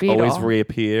gay that beetle. Always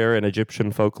reappear in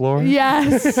Egyptian folklore.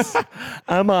 Yes.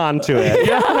 I'm on to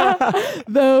it.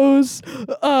 Those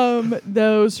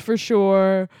for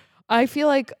sure. I feel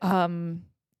like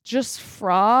just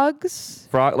frogs.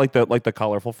 Like the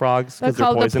colorful frogs. The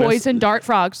poison dart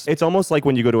frogs. It's almost like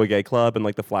when you go to a gay club and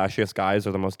the flashiest guys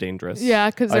are the most dangerous.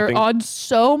 Yeah, because they're on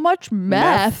so much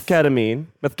meth. Methaketamine.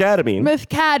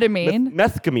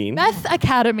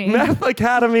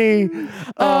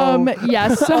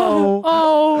 Yes.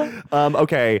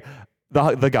 Okay.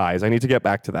 The guys. I need to get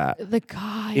back to that. The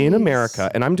guys in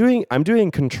America, and I'm doing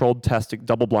controlled testing,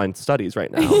 double-blind studies right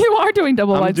now. You are doing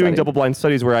double-blind. I'm doing double-blind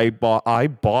studies where I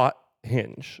bought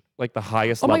Hinge, the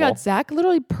highest level. Oh my God, Zach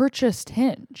literally purchased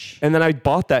Hinge, and then I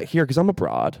bought that here because I'm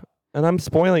abroad and I'm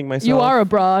spoiling myself. You are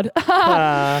abroad.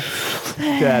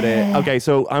 Get it? Okay,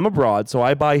 so I'm abroad, so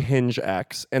I buy Hinge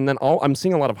X, and then I'm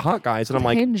seeing a lot of hot guys, and I'm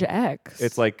like, Hinge X.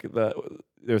 It's like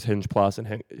there's Hinge Plus and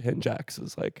Hinge X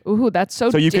is like. Ooh, that's so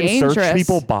you dangerous. can search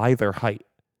people by their height.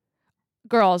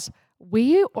 Girls,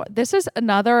 this is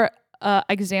another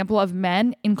example of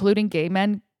men, including gay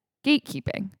men,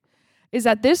 gatekeeping. Is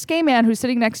that this gay man who's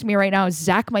sitting next to me right now is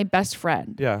Zach, my best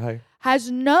friend. Yeah, hi. Has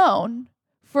known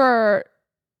for,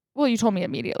 well, you told me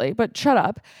immediately, but shut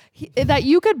up, that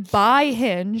you could buy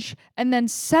Hinge and then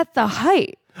set the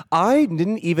height. I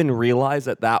didn't even realize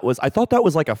that was, I thought that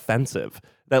was offensive.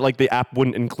 That the app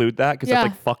wouldn't include that because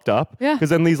that's fucked up. Yeah. Because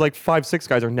then these 5'6"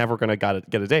 guys are never gonna get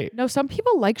a date. No, some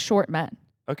people like short men.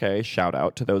 Okay, shout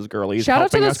out to those girlies. Shout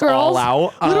out to those girls. All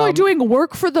out. Literally doing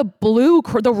work for the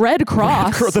Red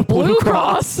Cross. The Blue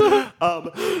Cross.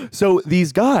 So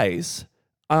these guys,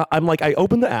 I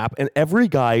open the app and every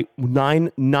guy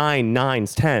 9, 9,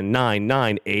 9s, 10, 9,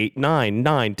 9, 8, 9,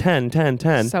 9, 10, 10,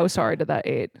 10. So sorry to that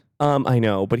 8. I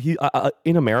know, but he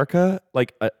in America,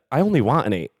 I only want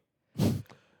an 8.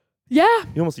 Yeah.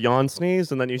 You almost yawn,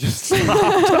 sneeze, and then you just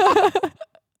stopped.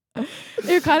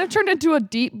 You kind of turned into a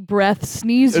deep breath,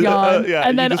 sneeze, yawn,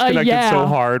 and then you just connected so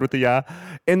hard with the yeah.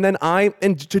 And then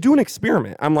to do an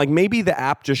experiment, I'm like, maybe the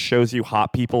app just shows you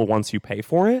hot people once you pay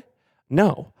for it.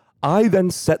 No, I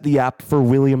then set the app for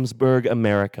Williamsburg,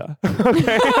 America.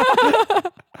 Okay.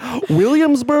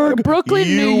 Williamsburg, Brooklyn,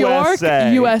 USA. New York,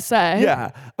 USA.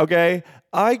 Yeah. Okay.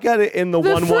 I get it in the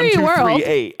 1, 1, 2, 3,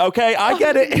 8. Okay, I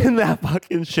get it in that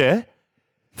fucking shit.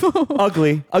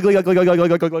 Ugly. I don't glug to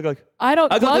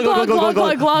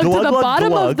the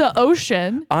bottom of the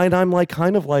ocean. And I'm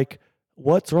kind of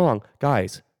what's wrong,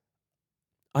 guys?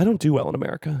 I don't do well in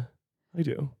America. I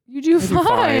do. You do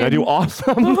fine. I do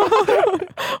awesome.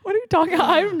 What are you talking about?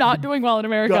 I'm not doing well in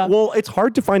America. Well, it's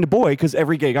hard to find a boy because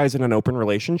every gay guy's in an open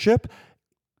relationship.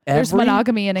 There's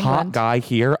monogamy in England. Hot guy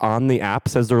here on the app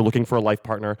says they're looking for a life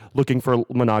partner, looking for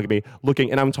monogamy,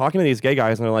 and I'm talking to these gay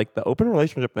guys and they're like, the open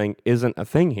relationship thing isn't a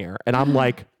thing here. And I'm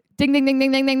like, ding, ding, ding,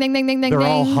 ding, ding, ding, ding, ding, ding, they're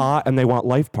all hot and they want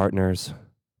life partners.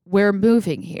 We're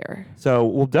moving here. So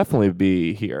we'll definitely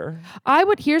be here.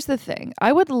 Here's the thing.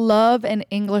 I would love an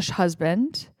English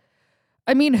husband.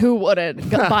 I mean, who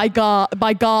wouldn't? By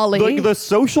golly. The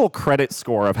social credit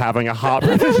score of having a hot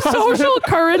British husband. Social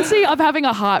currency of having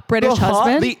a hot British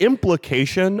husband. The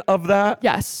implication of that.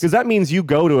 Yes. Because that means you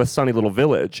go to a sunny little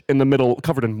village in the middle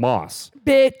covered in moss.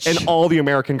 Bitch. And all the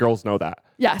American girls know that.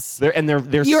 Yes. They're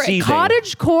You're seething.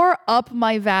 Cottage core up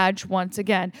my vag once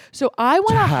again. So I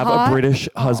want to have a British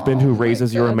husband who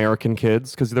raises your American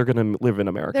kids because they're going to live in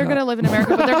America. They're going to live in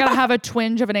America, but they're going to have a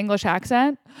twinge of an English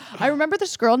accent. I remember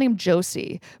this girl named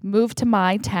Josie moved to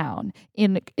my town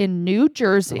in New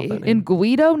Jersey, in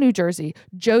Guido, New Jersey.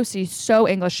 Josie, so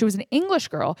English. She was an English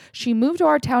girl. She moved to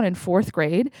our town in 4th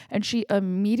grade and she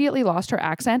immediately lost her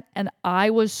accent and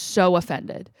I was so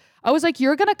offended. I was like,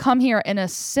 you're going to come here and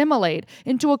assimilate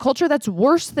into a culture that's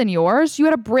worse than yours. You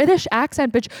had a British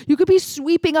accent, bitch. You could be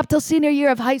sweeping up till senior year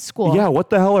of high school. Yeah, what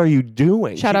the hell are you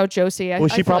doing? Shout out Josie. Well,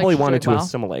 she probably wanted to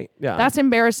assimilate. Yeah. That's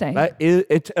embarrassing.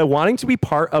 Wanting to be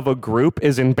part of a group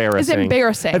is embarrassing. It's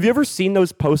embarrassing. Have you ever seen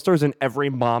those posters in every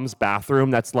mom's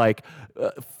bathroom that's like,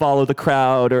 follow the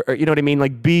crowd, or you know what I mean?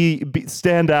 Like be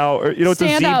stand out, or you know, it's a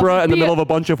zebra in the middle of a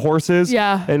bunch of horses.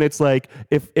 Yeah. And it's like,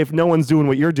 if no one's doing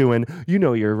what you're doing, you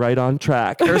know you're right on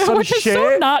track. Or some Which shit. is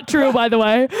so not true, by the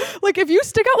way. Like if you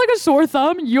stick out like a sore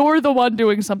thumb, you're the one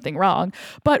doing something wrong.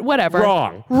 But whatever.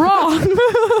 Wrong.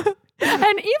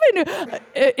 And even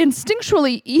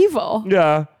instinctually evil.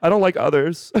 Yeah, I don't like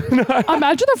others.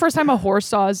 Imagine the first time a horse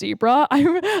saw a zebra.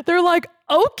 They're like,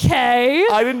 okay.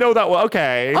 I didn't know that. Well,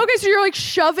 okay. Okay, so you're like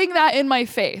shoving that in my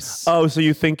face. Oh, so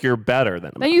you think you're better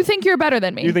than me? Then you think you're better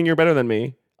than me. You think you're better than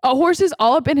me? A horse is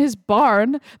all up in his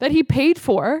barn that he paid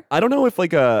for. I don't know if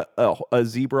like a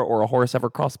zebra or a horse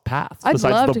ever cross paths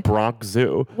besides the Bronx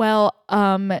Zoo. Well,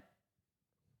 I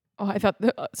thought,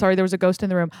 sorry, there was a ghost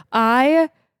in the room.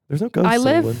 There's no ghosts. I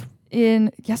live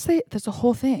in, there's a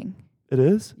whole thing. It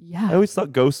is? Yeah. I always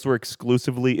thought ghosts were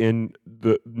exclusively in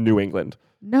the New England.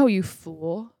 No, you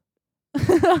fool.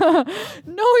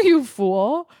 No, you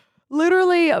fool.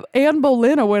 Literally, Anne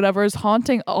Boleyn or whatever is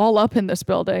haunting all up in this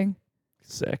building.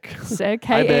 Sick.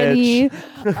 Hey, Annie.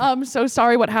 I'm so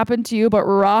sorry what happened to you, but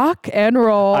rock and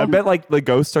roll. I bet like the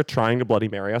ghosts are trying to Bloody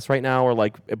Mary us right now, or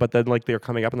like, but then like they're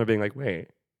coming up and they're being like, wait,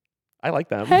 I like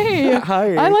them. Hey,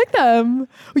 hi. I like them.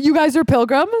 You guys are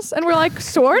pilgrims, and we're like,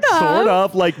 sort of. Sort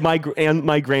of like my grandsesters.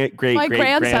 My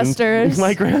grandsesters.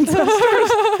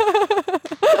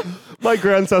 My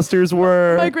grandsesters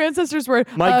were. My grandsesters were.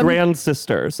 My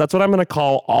grandsisters. That's what I'm going to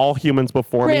call all humans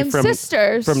before me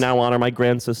from now on. Are my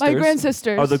grandsisters. My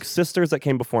grandsisters. Are the sisters that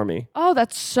came before me. Oh,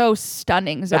 that's so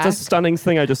stunning, Zach. That's a stunning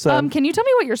thing I just said. Can you tell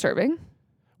me what you're serving?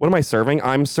 What am I serving?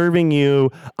 I am serving you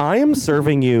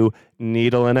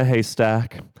needle in a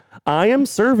haystack. I am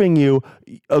serving you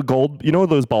a gold, you know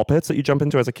those ball pits that you jump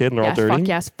into as a kid and they're all dirty?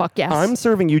 Fuck yes. I'm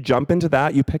serving you jump into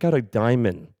that, you pick out a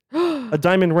diamond. A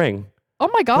diamond ring. Oh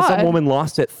my God. Some woman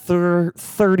lost it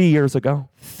 30 years ago.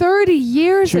 30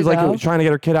 years ago. She was like trying to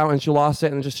get her kid out and she lost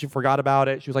it and she forgot about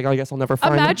it. She was like, oh, I guess I'll never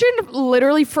find it. Imagine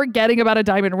literally forgetting about a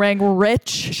diamond ring, rich.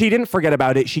 She didn't forget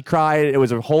about it. She cried. It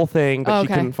was a whole thing, but she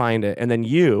couldn't find it. And then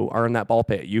you are in that ball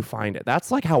pit. You find it.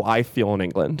 That's like how I feel in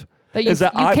England. That you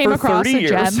came across 30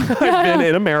 years, I've been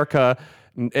in America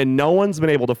and no one's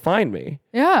been able to find me.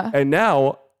 Yeah. And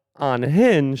now on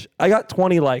Hinge, I got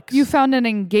 20 likes. You found an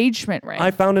engagement ring.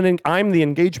 I'm the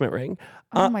engagement ring.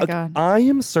 Oh my God. I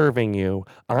am serving you.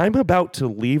 I'm about to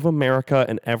leave America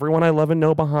and everyone I love and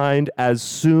know behind as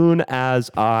soon as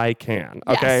I can.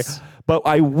 Okay. Yes. But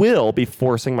I will be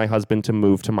forcing my husband to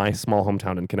move to my small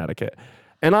hometown in Connecticut.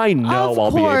 And I know I'll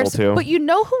be able to. But you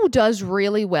know who does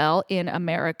really well in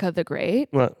America the Great?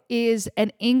 What? Is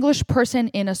an English person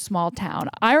in a small town.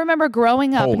 I remember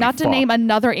growing up, to name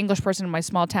another English person in my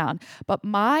small town, but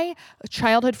my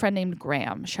childhood friend named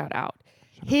Graham, shout out.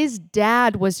 His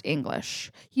dad was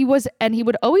English. He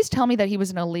would always tell me that he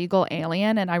was an illegal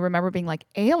alien. And I remember being like,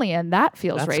 alien, that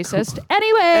feels racist. Cool.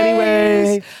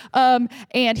 Anyway.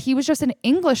 And he was just an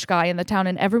English guy in the town.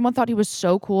 And everyone thought he was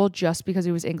so cool just because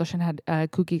he was English and had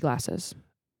kooky glasses.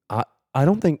 I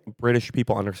don't think British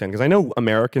people understand, because I know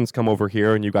Americans come over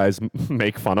here and you guys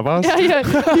make fun of us.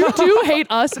 Yeah. You do hate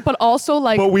us, but also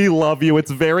like... But we love you. It's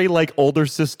very like older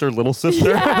sister, little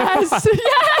sister.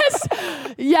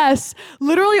 Yes.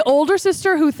 Literally older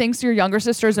sister who thinks your younger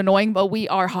sister is annoying, but we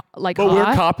are But we're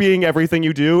copying everything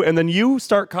you do, and then you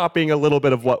start copying a little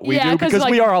bit of what we do because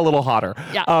we are a little hotter.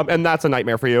 Yeah. And that's a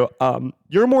nightmare for you.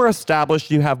 You're more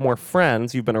established. You have more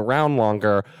friends. You've been around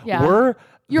longer. Yeah.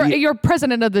 You're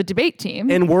president of the debate team.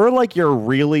 And we're like your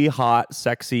really hot,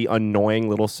 sexy, annoying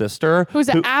little sister. Who's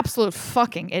an absolute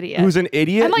fucking idiot. Who's an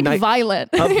idiot. And like violent.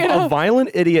 A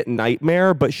violent idiot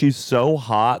nightmare, but she's so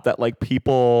hot that like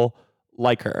people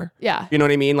like her. Yeah. You know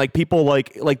what I mean? Like people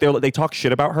like they talk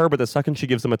shit about her, but the second she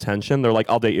gives them attention, they're like,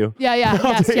 I'll date you. Yeah.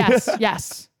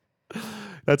 Yes.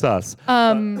 That's us.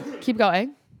 Keep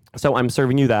going. So I'm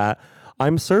serving you that.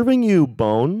 I'm serving you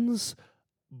bones.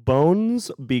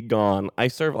 Bones be gone.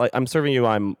 I'm serving you.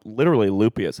 I'm literally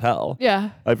loopy as hell.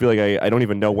 Yeah. I feel like I don't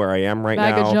even know where I am right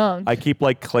Bag now. of junk. I keep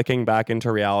like clicking back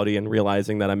into reality and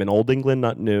realizing that I'm in old England,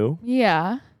 not new.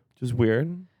 Yeah. Which is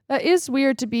weird. That is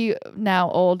weird to be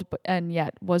now old and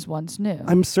yet was once new.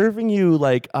 I'm serving you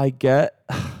like I get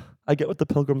what the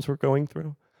pilgrims were going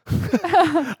through.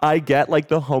 I get like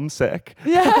the homesick.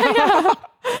 Yeah.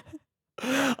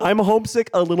 I'm homesick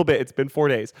a little bit. It's been 4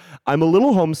 days. I'm a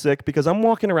little homesick because I'm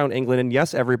walking around England and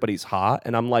yes, everybody's hot.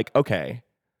 And I'm like, okay,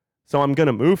 so I'm going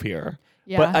to move here.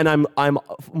 Yeah. And I'm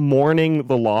mourning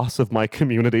the loss of my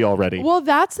community already. Well,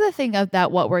 that's the thing of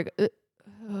that what we're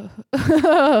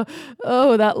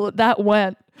that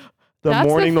went. That's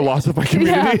mourning the loss of my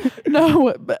community. Yeah,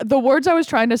 no, the words I was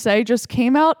trying to say just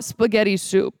came out spaghetti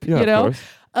soup, you know?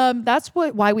 That's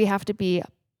why we have to be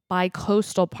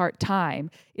bi-coastal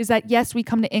part-time is that yes, we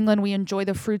come to England, we enjoy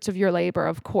the fruits of your labor,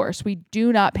 of course. We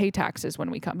do not pay taxes when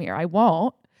we come here. I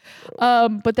won't.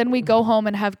 But then we go home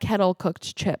and have kettle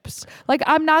cooked chips. Like,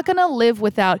 I'm not going to live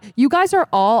without, you guys are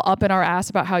all up in our ass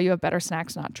about how you have better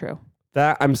snacks. Not true.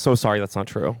 I'm so sorry. That's not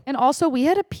true. And also we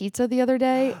had a pizza the other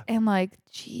day and like,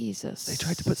 Jesus. They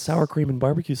tried to put sour cream and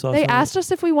barbecue sauce. They asked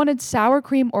us if we wanted sour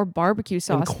cream or barbecue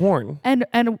sauce. And corn.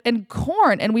 And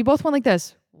corn. And we both went like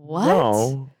this.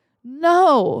 What?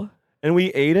 No. And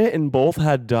we ate it and both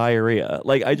had diarrhea.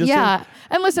 Like, I just. Yeah.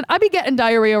 And listen, I'd be getting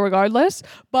diarrhea regardless,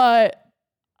 but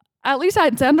at least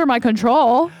it's under my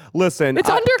control. Listen. It's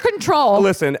under control.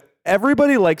 Listen,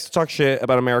 everybody likes to talk shit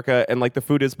about America and like the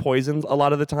food is poisoned a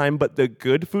lot of the time, but the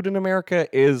good food in America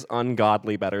is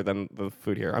ungodly better than the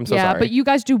food here. I'm so sorry. Yeah, but you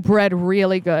guys do bread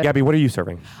really good. Gabby, what are you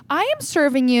serving? I am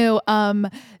serving you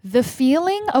the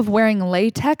feeling of wearing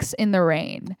latex in the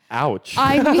rain. Ouch.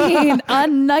 I mean, a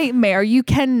nightmare. You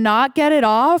cannot get it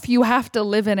off. You have to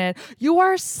live in it. You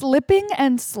are slipping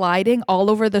and sliding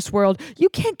all over this world. You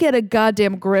can't get a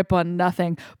goddamn grip on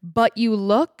nothing, but you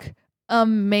look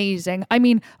amazing. I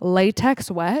mean, latex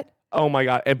wet. Oh my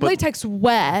God. Latex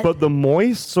wet. But the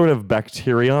moist sort of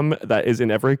bacterium that is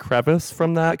in every crevice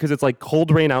from that, because it's like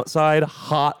cold rain outside,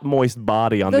 hot, moist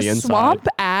body on the inside. The swamp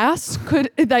ass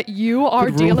that you are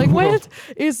dealing with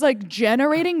is like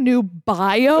generating new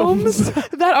biomes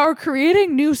that are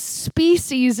creating new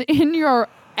species in your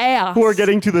ass. Who are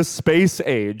getting to the space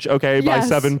age, okay, by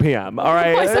 7 p.m. All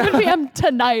right. By 7 p.m.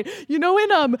 tonight. You know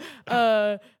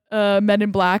in Men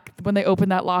in Black, when they open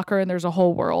that locker and there's a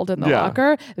whole world in the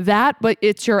locker, but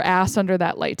it's your ass under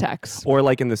that latex. Or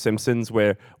like in The Simpsons,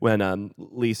 where when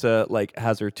Lisa like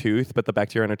has her tooth, but the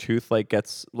bacteria in her tooth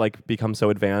becomes so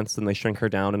advanced, and they shrink her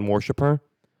down and worship her.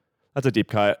 That's a deep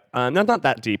cut. Not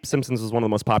that deep. Simpsons is one of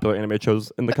the most popular animated shows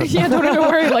in the country. Yeah, don't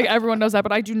worry. Like, everyone knows that,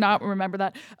 but I do not remember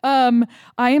that. I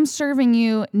am serving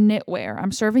you knitwear.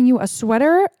 I'm serving you a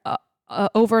sweater.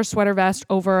 Over a sweater vest,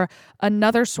 over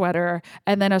another sweater,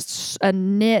 and then a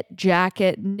knit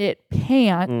jacket, knit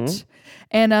pant,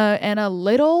 and a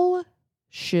little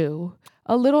shoe,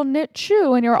 a little knit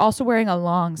shoe, and you're also wearing a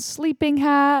long sleeping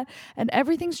hat, and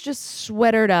everything's just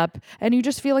sweatered up, and you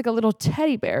just feel like a little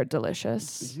teddy bear.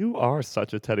 Delicious. You are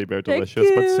such a teddy bear. Thank Delicious,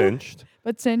 you.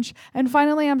 but cinched. And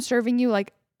finally, I'm serving you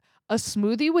like a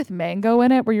smoothie with mango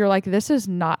in it, where you're like, this is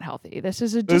not healthy. This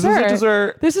is a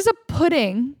dessert. This is a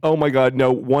pudding. Oh my God,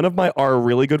 no. One of our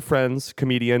really good friends,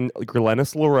 comedian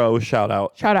Glennis LaRoe, shout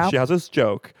out. She has this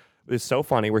joke. It's so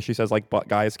funny where she says like, but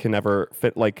guys can never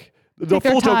fit like, the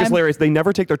full joke is hilarious. They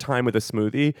never take their time with a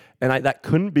smoothie, and that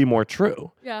couldn't be more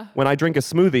true. Yeah. When I drink a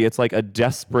smoothie, it's like a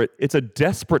desperate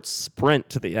sprint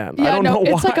to the end. Yeah, I don't know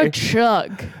why. It's like a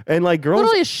chug. And like girls,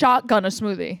 literally a shotgun a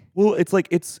smoothie. Well, it's like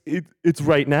it's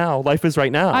right now. Life is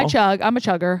right now. I chug. I'm a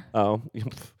chugger. Oh,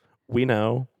 we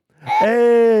know.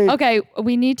 Hey. Okay,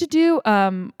 we need to do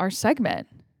our segment.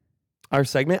 Our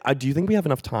segment. Do you think we have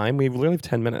enough time? We literally have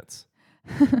 10 minutes.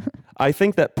 I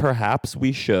think that perhaps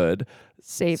we should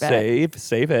save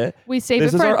it. We save this it.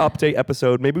 This is our update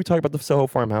episode. Maybe we talk about the Soho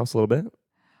farmhouse a little bit.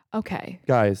 Okay.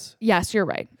 Guys. Yes, you're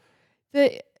right.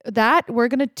 That we're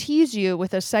going to tease you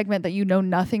with a segment that you know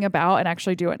nothing about and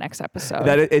actually do it next episode.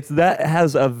 That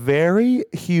has a very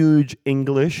huge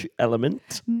English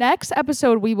element. Next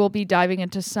episode, we will be diving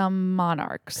into some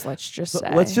monarchs, let's just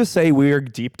say. We are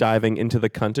deep diving into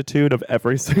the cuntitude of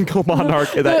every single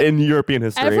monarch in European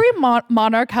history. Every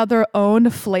monarch had their own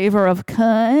flavor of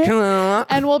cunt.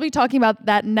 And we'll be talking about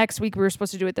that next week. We were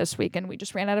supposed to do it this week, and we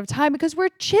just ran out of time because we're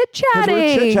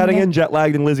chit-chatting. And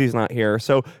jet-lagged, and Lizzie's not here.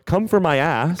 So come for my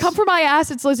ass. Come for my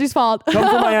ass. It's Lizzie's fault. Come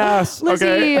for my ass.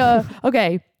 Lizzie,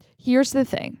 okay. Here's the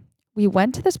thing. We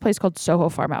went to this place called Soho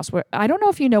Farmhouse, where I don't know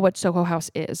if you know what Soho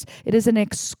House is. It is an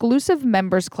exclusive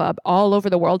members club all over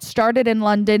the world, started in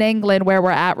London, England, where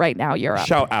we're at right now, Europe.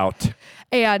 Shout out.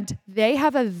 And they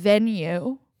have a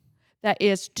venue that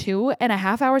is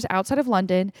 2.5 hours outside of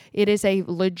London. It is a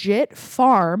legit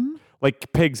farm.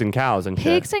 Like pigs and cows and shit.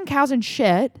 Pigs and cows and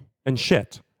shit. And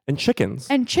shit.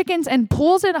 And chickens. And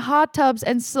pools and hot tubs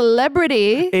and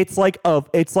celebrity. It's like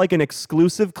an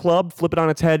exclusive club, flip it on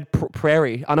its head,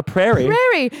 prairie.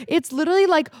 It's literally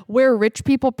like where rich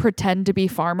people pretend to be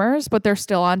farmers, but they're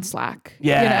still on Slack.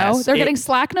 Yes. They're getting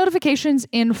Slack notifications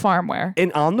in farmware.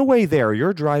 And on the way there,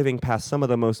 you're driving past some of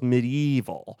the most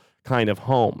medieval kind of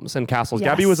homes and castles.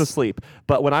 Yes. Gabby was asleep,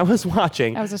 but when I was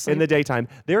watching in the daytime,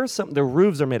 the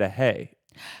roofs are made of hay.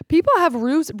 People have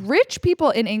roofs. Rich people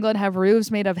in England have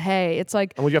roofs made of hay. It's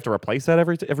like, and would you have to replace that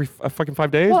every fucking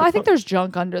 5 days? Well, I think there's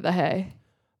junk under the hay.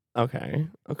 Okay,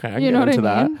 I can you get know into what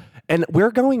I that. mean? And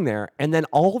we're going there, and then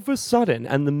all of a sudden,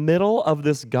 in the middle of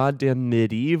this goddamn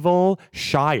medieval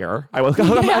shire, at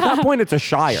that point it's a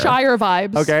shire. Shire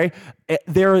vibes. Okay,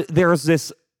 there's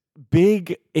this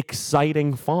big,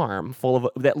 exciting farm full of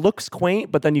that looks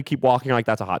quaint, but then you keep walking like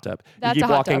that's a hot tub. That's you keep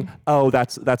a hot walking. tub. Oh,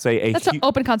 that's an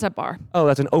open concept bar. Oh,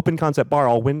 that's an open concept bar.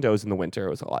 All windows in the winter.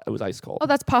 It was ice cold. Oh,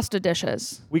 that's pasta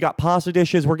dishes. We got pasta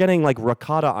dishes. We're getting like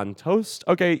ricotta on toast.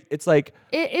 Okay, it's like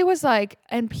it was like,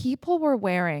 and people were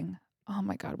wearing. Oh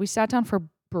my God, we sat down for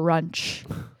brunch.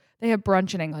 They have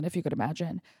brunch in England, if you could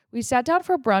imagine. We sat down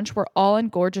for brunch. We're all in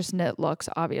gorgeous knit looks,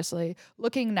 obviously,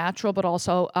 looking natural, but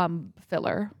also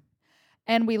filler.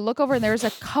 And we look over and there's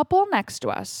a couple next to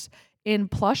us in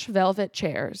plush velvet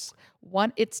chairs.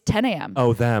 It's 10 a.m.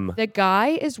 Oh, them. The guy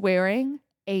is wearing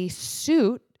a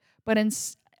suit, but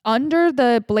under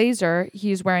the blazer,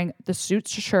 he's wearing the suit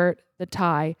shirt, the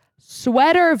tie,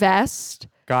 sweater vest,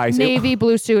 guys, navy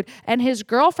blue suit. And his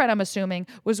girlfriend, I'm assuming,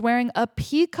 was wearing a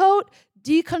peacoat,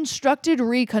 deconstructed,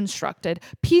 reconstructed.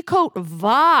 Peacoat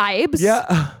vibes.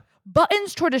 Yeah.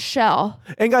 Buttons toward a shell.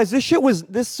 And guys, this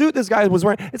suit this guy was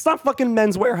wearing, it's not fucking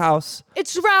Men's Warehouse.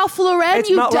 It's Ralph Lauren, it's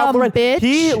you not dumb Ralph Lauren. bitch.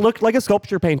 He looked like a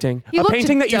sculpture painting. A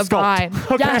painting that divine. you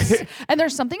sculpt. Okay. Yes. And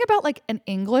there's something about like an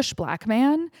English black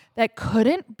man that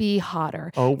couldn't be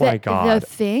hotter. Oh my God. The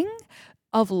thing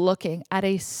of looking at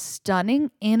a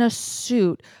stunning in a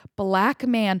suit black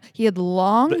man. He had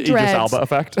long dreads. Idris Elba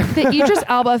effect. The Idris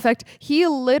Elba effect. He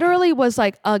literally was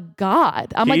like a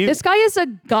god. I'm like, this guy is a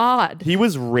god. He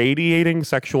was radiating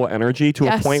sexual energy to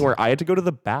a point where I had to go to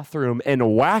the bathroom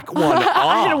and whack one off.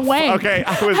 I had to wank. Okay,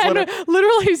 I was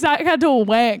literally Zach had to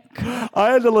wank.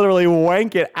 I had to literally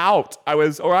wank it out. I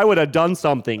would have done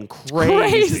something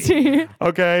crazy.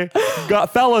 Okay,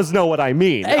 fellas know what I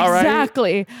mean.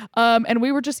 Exactly. All right? And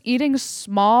we were just eating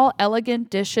small, elegant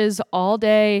dishes all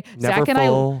day. Never Zach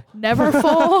full. and I never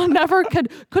full, never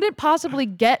couldn't possibly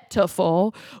get to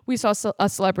full. We saw a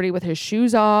celebrity with his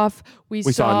shoes off. We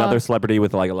saw another celebrity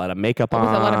with like a lot of makeup on. With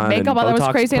a lot of makeup on. That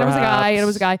was crazy. And it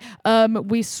was a guy.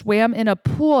 We swam in a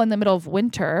pool in the middle of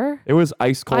winter. It was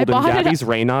ice cold, and Gabby's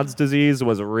Raynaud's disease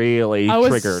was really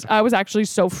triggered. I was actually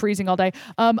so freezing all day.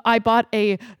 I bought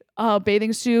a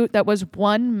bathing suit that was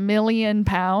 1 million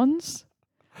pounds.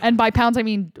 And by pounds, I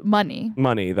mean money.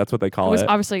 Money, that's what they call it. It was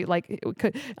obviously like,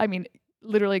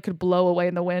 literally it could blow away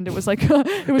in the wind. It was like,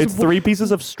 it's 3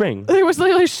 pieces of string. It was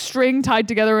literally string tied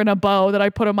together in a bow that I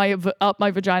put on up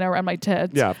my vagina around my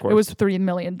tits. Yeah, of course. It was $3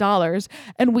 million.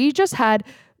 And we just had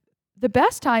the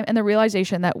best time and the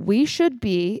realization that we should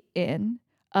be in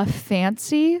a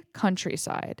fancy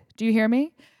countryside. Do you hear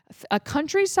me? A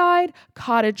countryside,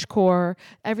 cottagecore,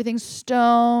 everything's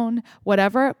stone,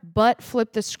 whatever, but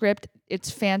flip the script. It's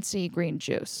fancy green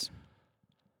juice.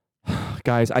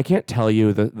 Guys, I can't tell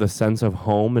you the sense of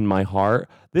home in my heart.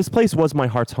 This place was my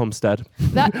heart's homestead.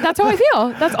 That's how I feel.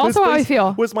 That's also how I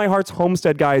feel. Was my heart's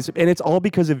homestead, guys, and it's all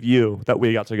because of you that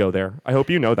we got to go there. I hope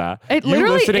you know that. It you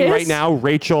literally listening is. Right now,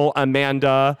 Rachel,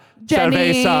 Amanda,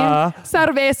 Jenny,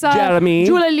 Cerveza, Jeremy,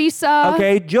 Julia Lisa.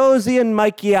 Okay, Josie and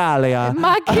Michaela.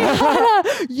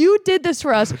 You did this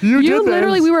for us. You did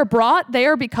literally, this. we were brought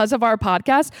there because of our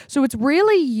podcast. So it's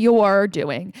really your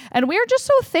doing. And we are just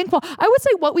so thankful. I would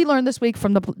say what we learned this week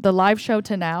from the live show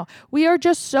to now, we are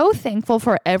just so thankful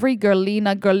for every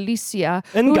girlina, girlicia.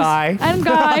 And guy.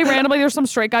 Randomly, there's some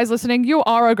straight guys listening. You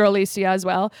are a girlicia as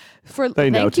well.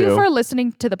 Thank you for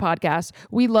listening to the podcast.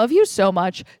 We love you so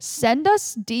much. Send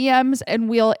us DMs and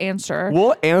we'll answer.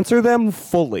 We'll answer them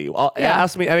fully.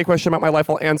 Ask me any question about my life.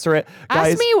 I'll answer it.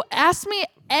 Guys, ask me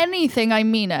anything. I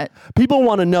mean it. People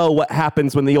want to know what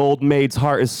happens when the old maid's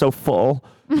heart is so full.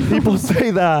 People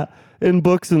say that in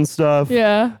books and stuff.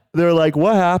 Yeah. They're like,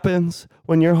 what happens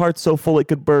when your heart's so full it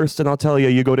could burst? And I'll tell you,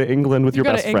 you go to England with your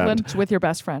best friend. You go to England with your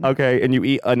best friend. Okay, and you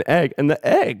eat an egg. And the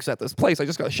eggs at this place, I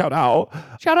just got to shout out.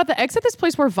 Shout out, the eggs at this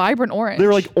place were vibrant orange. They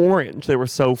were like orange. They were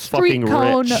so fucking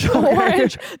cone rich.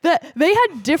 Orange. They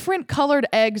had different colored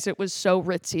eggs. It was so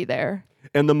ritzy there.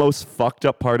 And the most fucked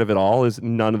up part of it all is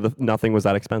nothing was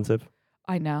that expensive.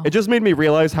 I know. It just made me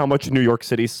realize how much New York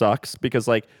City sucks because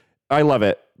like, I love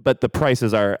it, but the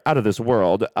prices are out of this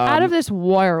world. Out of this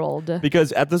world.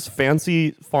 Because at this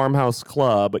fancy farmhouse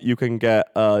club, you can get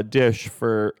a dish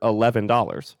for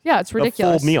 $11. Yeah, it's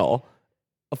ridiculous. A full meal.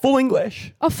 A full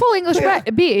English. A full English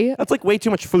B. That's like way too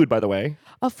much food, by the way.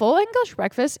 A full English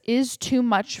breakfast is too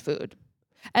much food.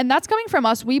 And that's coming from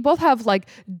us. We both have like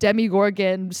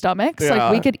demigorgon stomachs. Yeah.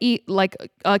 Like we could eat like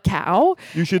a cow.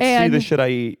 You should see the shit I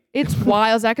eat. It's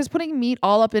wild. Zach is putting meat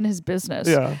all up in his business.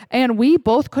 Yeah. And we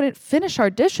both couldn't finish our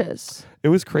dishes. It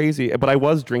was crazy. But I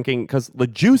was drinking because the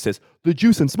juice and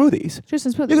smoothies. Juice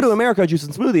and smoothies. You go to America, juice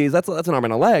and smoothies. That's an arm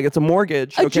and a leg. It's a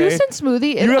mortgage. A juice and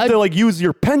smoothie. You have to like use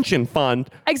your pension fund.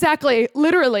 Exactly.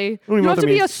 Literally. You have to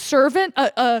be a servant,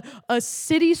 a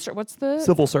city, what's the?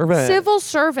 Civil servant. Civil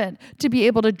servant to be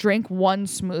able to drink one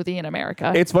smoothie in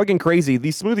America. It's fucking crazy.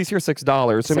 These smoothies here are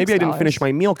 $6. So maybe I didn't finish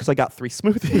my meal because I got 3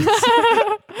 smoothies.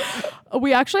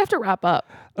 We actually have to wrap up.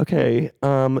 Okay.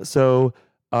 So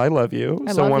I love you.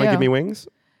 Want to give me wings?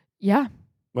 Yeah.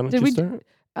 Why don't you start?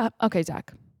 Okay,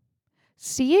 Zach.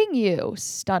 Seeing you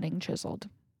stunning, chiseled,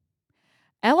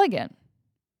 elegant.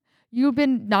 You've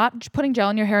been not putting gel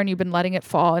in your hair and you've been letting it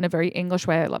fall in a very English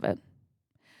way. I love it.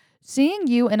 Seeing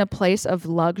you in a place of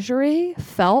luxury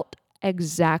felt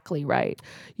exactly right.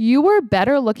 You were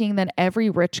better looking than every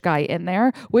rich guy in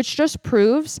there, which just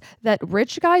proves that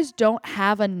rich guys don't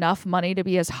have enough money to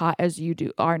be as hot as you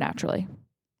are naturally.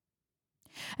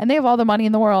 And they have all the money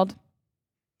in the world.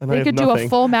 And they could do a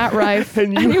full Matt Rife,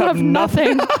 and you have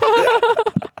nothing.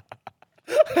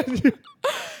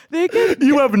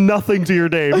 You have nothing to your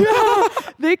name. Yeah,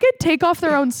 they could take off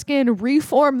their own skin,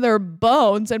 reform their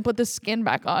bones, and put the skin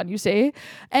back on, you see?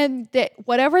 And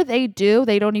whatever they do,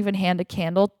 they don't even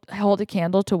hold a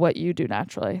candle to what you do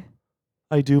naturally.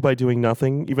 I do by doing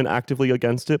nothing, even actively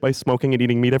against it, by smoking and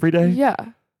eating meat every day. Yeah.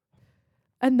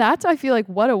 And that's, I feel like,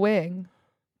 what a wing.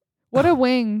 What a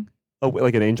wing. Oh,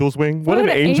 like an angel's wing? What an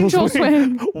angel's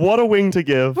wing. What a wing to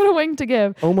give. What a wing to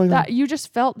give. Oh my God. That you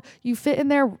just felt, you fit in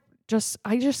there.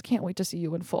 I just can't wait to see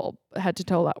you in full head to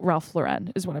toe Ralph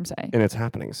Lauren is what I'm saying. And it's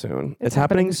happening soon. It's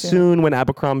happening soon when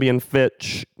Abercrombie and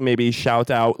Fitch maybe shout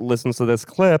out, listens to this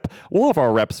clip. We'll have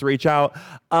our reps reach out.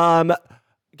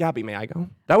 Gabby, may I go?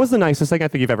 That was the nicest thing I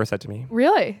think you've ever said to me.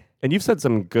 Really? And you've said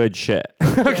some good shit.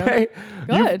 Okay?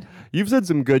 Good. You've said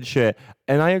some good shit.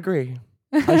 And I agree.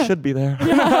 I should be there.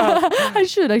 Yeah, I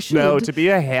should. No, to be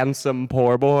a handsome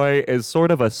poor boy is sort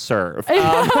of a serve.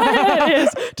 It is.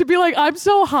 To be like, I'm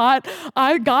so hot.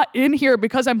 I got in here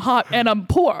because I'm hot and I'm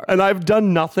poor. And I've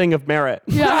done nothing of merit.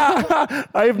 Yeah.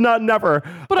 I have never.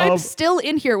 But I'm still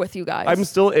in here with you guys. I'm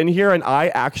still in here and I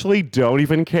actually don't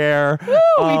even care. Woo,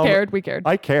 we cared.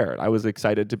 I cared. I was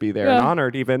excited to be there and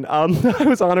honored even. I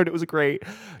was honored. It was great.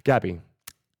 Gabby.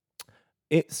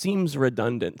 It seems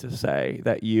redundant to say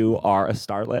that you are a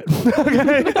starlet.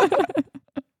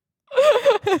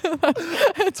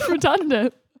 It's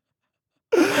redundant.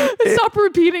 Stop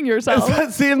repeating yourself.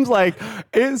 It seems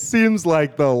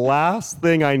like the last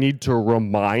thing I need to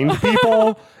remind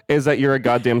people is that you're a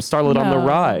goddamn starlet on the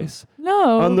rise.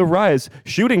 No. On the rise.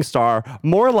 Shooting star.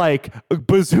 More like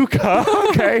bazooka.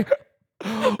 Okay.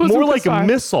 More like a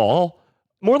missile.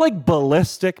 More like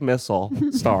ballistic missile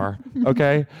star,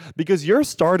 okay? Because your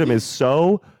stardom is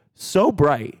so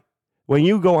bright. When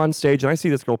you go on stage, and I see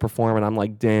this girl perform, and I'm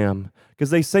like, damn.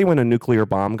 Because they say when a nuclear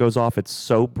bomb goes off, it's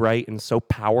so bright and so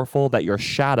powerful that your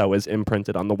shadow is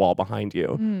imprinted on the wall behind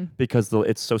you because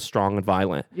it's so strong and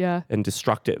violent and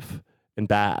destructive and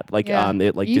bad. Like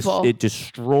it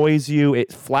destroys you.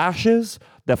 It flashes.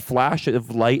 The flash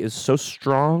of light is so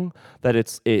strong that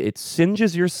it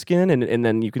singes your skin and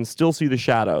then you can still see the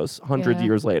shadows 100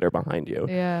 years later behind you.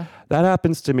 Yeah. That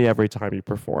happens to me every time you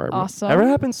perform. Awesome. That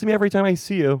happens to me every time I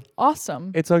see you.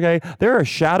 Awesome. It's okay. There are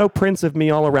shadow prints of me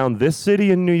all around this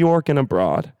city in New York and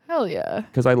abroad. Hell yeah.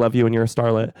 Because I love you and you're a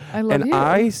starlet. I love you. And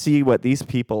I see what the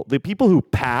people who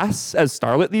pass as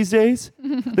starlet these days,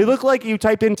 they look like you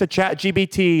typed into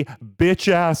ChatGPT,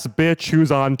 bitch-ass bitch who's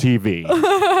on TV.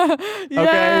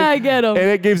 Yeah, I get them. And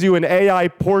it gives you an AI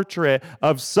portrait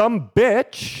of some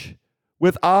bitch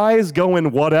with eyes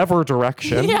going whatever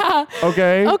direction. Yeah.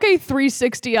 Okay? Okay,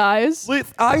 360 eyes.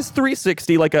 With eyes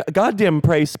 360 like a goddamn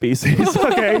prey species.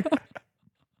 Okay?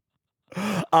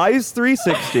 Eyes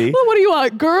 360. Well, what do you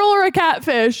want, girl or a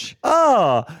catfish?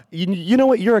 Oh, you know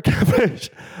what? You're a catfish,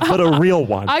 but a real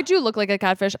one. I do look like a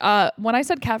catfish. When I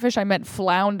said catfish, I meant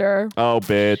flounder. Oh,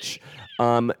 bitch.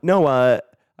 No,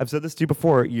 I've said this to you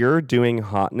before. You're doing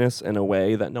hotness in a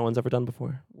way that no one's ever done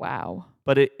before. Wow.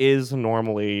 but it is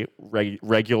normally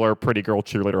regular pretty girl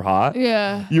cheerleader hot.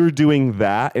 Yeah. You're doing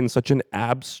that in such an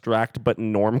abstract but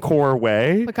normcore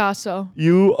way. Picasso.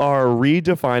 You are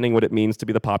redefining what it means to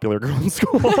be the popular girl in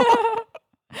school.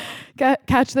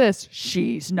 Catch this.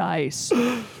 She's nice.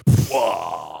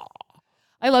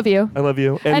 I love you. I love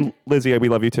you. And Lizzie, we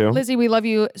love you too. Lizzie, we love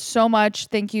you so much.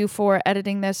 Thank you for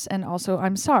editing this. And also,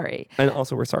 I'm sorry. And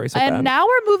also, we're sorry. And now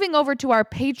we're moving over to our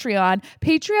Patreon,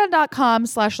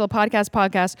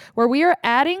 patreon.com/thepodcast, where we are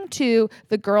adding to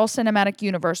the Girl Cinematic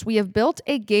Universe. We have built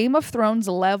a Game of Thrones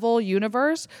level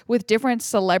universe with different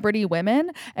celebrity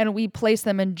women, and we place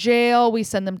them in jail. We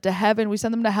send them to heaven. We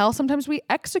send them to hell. Sometimes we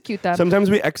execute them. Sometimes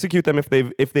we execute them if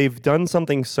they've done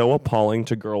something so appalling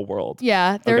to girl world.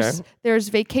 Yeah, there's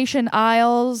vacation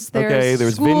isles.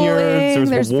 There's vineyards.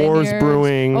 There's wars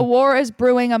brewing. A war is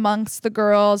brewing amongst the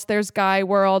girls. There's Guy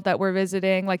World that we're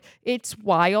visiting. Like, it's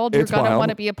wild. You're going to want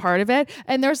to be a part of it.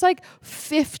 And there's like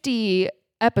 50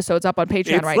 episodes up on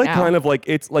Patreon right now.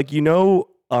 It's like,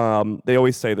 they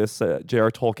always say this,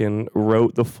 J.R. Tolkien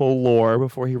wrote the full lore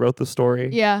before he wrote the story.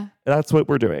 Yeah. That's what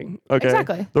we're doing. Okay.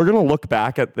 Exactly. They're going to look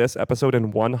back at this episode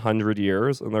in 100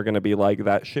 years and they're going to be like,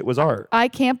 that shit was art. I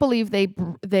can't believe they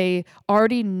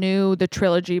already knew the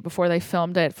trilogy before they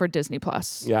filmed it for Disney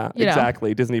Plus. Yeah,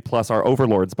 exactly. Disney Plus are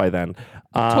overlords by then.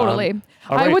 Totally.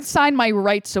 Right. I would sign my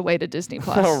rights away to Disney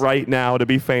Plus. Right now to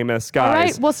be famous, guys. All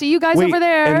right. We'll see you guys over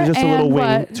there. And just a little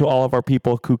wing to all of our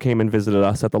people who came and visited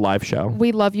us at the live show.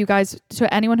 We love you guys.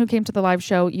 To anyone who came to the live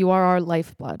show, you are our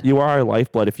lifeblood. You are our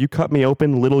lifeblood. If you cut me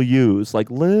open, little yous, like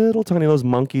little tiny those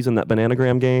monkeys in that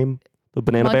Bananagram game, the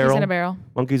banana monkeys barrel. In a barrel.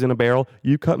 Monkeys in a barrel.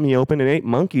 You cut me open, it ain't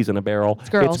monkeys in a barrel. It's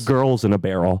girls. It's girls in a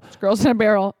barrel. It's girls in a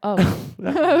barrel. Oh.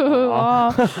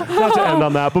 Not to end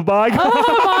on that, but bye.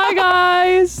 Bye,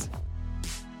 guys.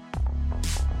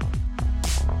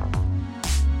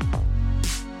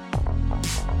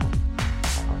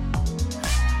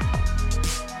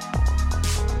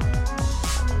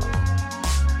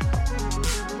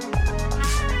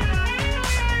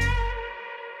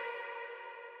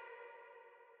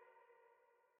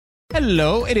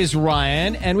 Hello, it is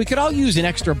Ryan, and we could all use an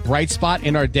extra bright spot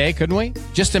in our day, couldn't we?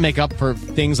 Just to make up for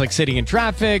things like sitting in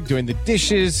traffic, doing the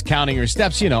dishes, counting your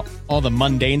steps, all the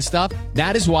mundane stuff.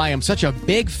 That is why I'm such a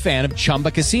big fan of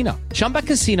Chumba Casino. Chumba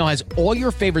Casino has all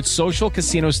your favorite social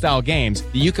casino-style games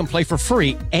that you can play for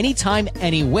free anytime,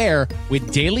 anywhere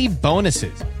with daily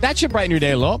bonuses. That should brighten your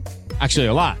day a little. Actually,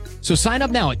 a lot. So sign up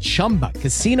now at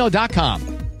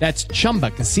ChumbaCasino.com. That's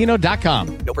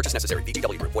ChumbaCasino.com. No purchase necessary.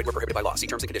 VGW Group. Void where prohibited by law. See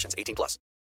terms and conditions. 18+.